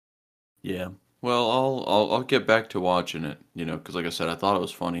 Yeah. Well, I'll get back to watching it, because like I said, I thought it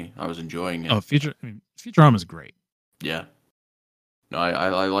was funny. I was enjoying it. Oh, Futurama is great. Yeah. No,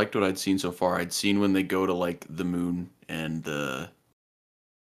 I liked what I'd seen so far. I'd seen when they go to like the moon and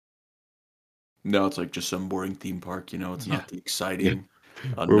no, it's like just some boring theme park. It's not the exciting.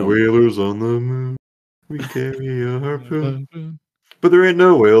 We're whalers on the moon. We carry a harpoon. But there ain't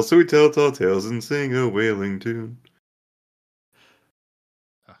no whales, so we tell tall tales and sing a whaling tune.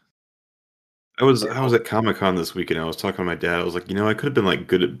 I was at Comic-Con this week and I was talking to my dad. I was like, I could have been like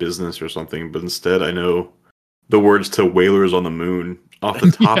good at business or something, but instead I know the words to Whalers on the Moon off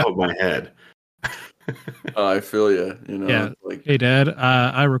the top of my head. I feel you. Yeah. Like, hey, Dad,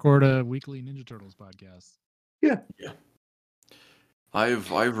 I record a weekly Ninja Turtles podcast. Yeah.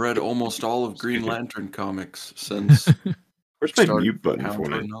 I've read almost all of Green Lantern comics since. Where's my Start mute button Pound for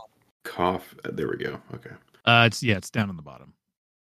when I Jordan on. cough? There we go. Okay. It's down on the bottom.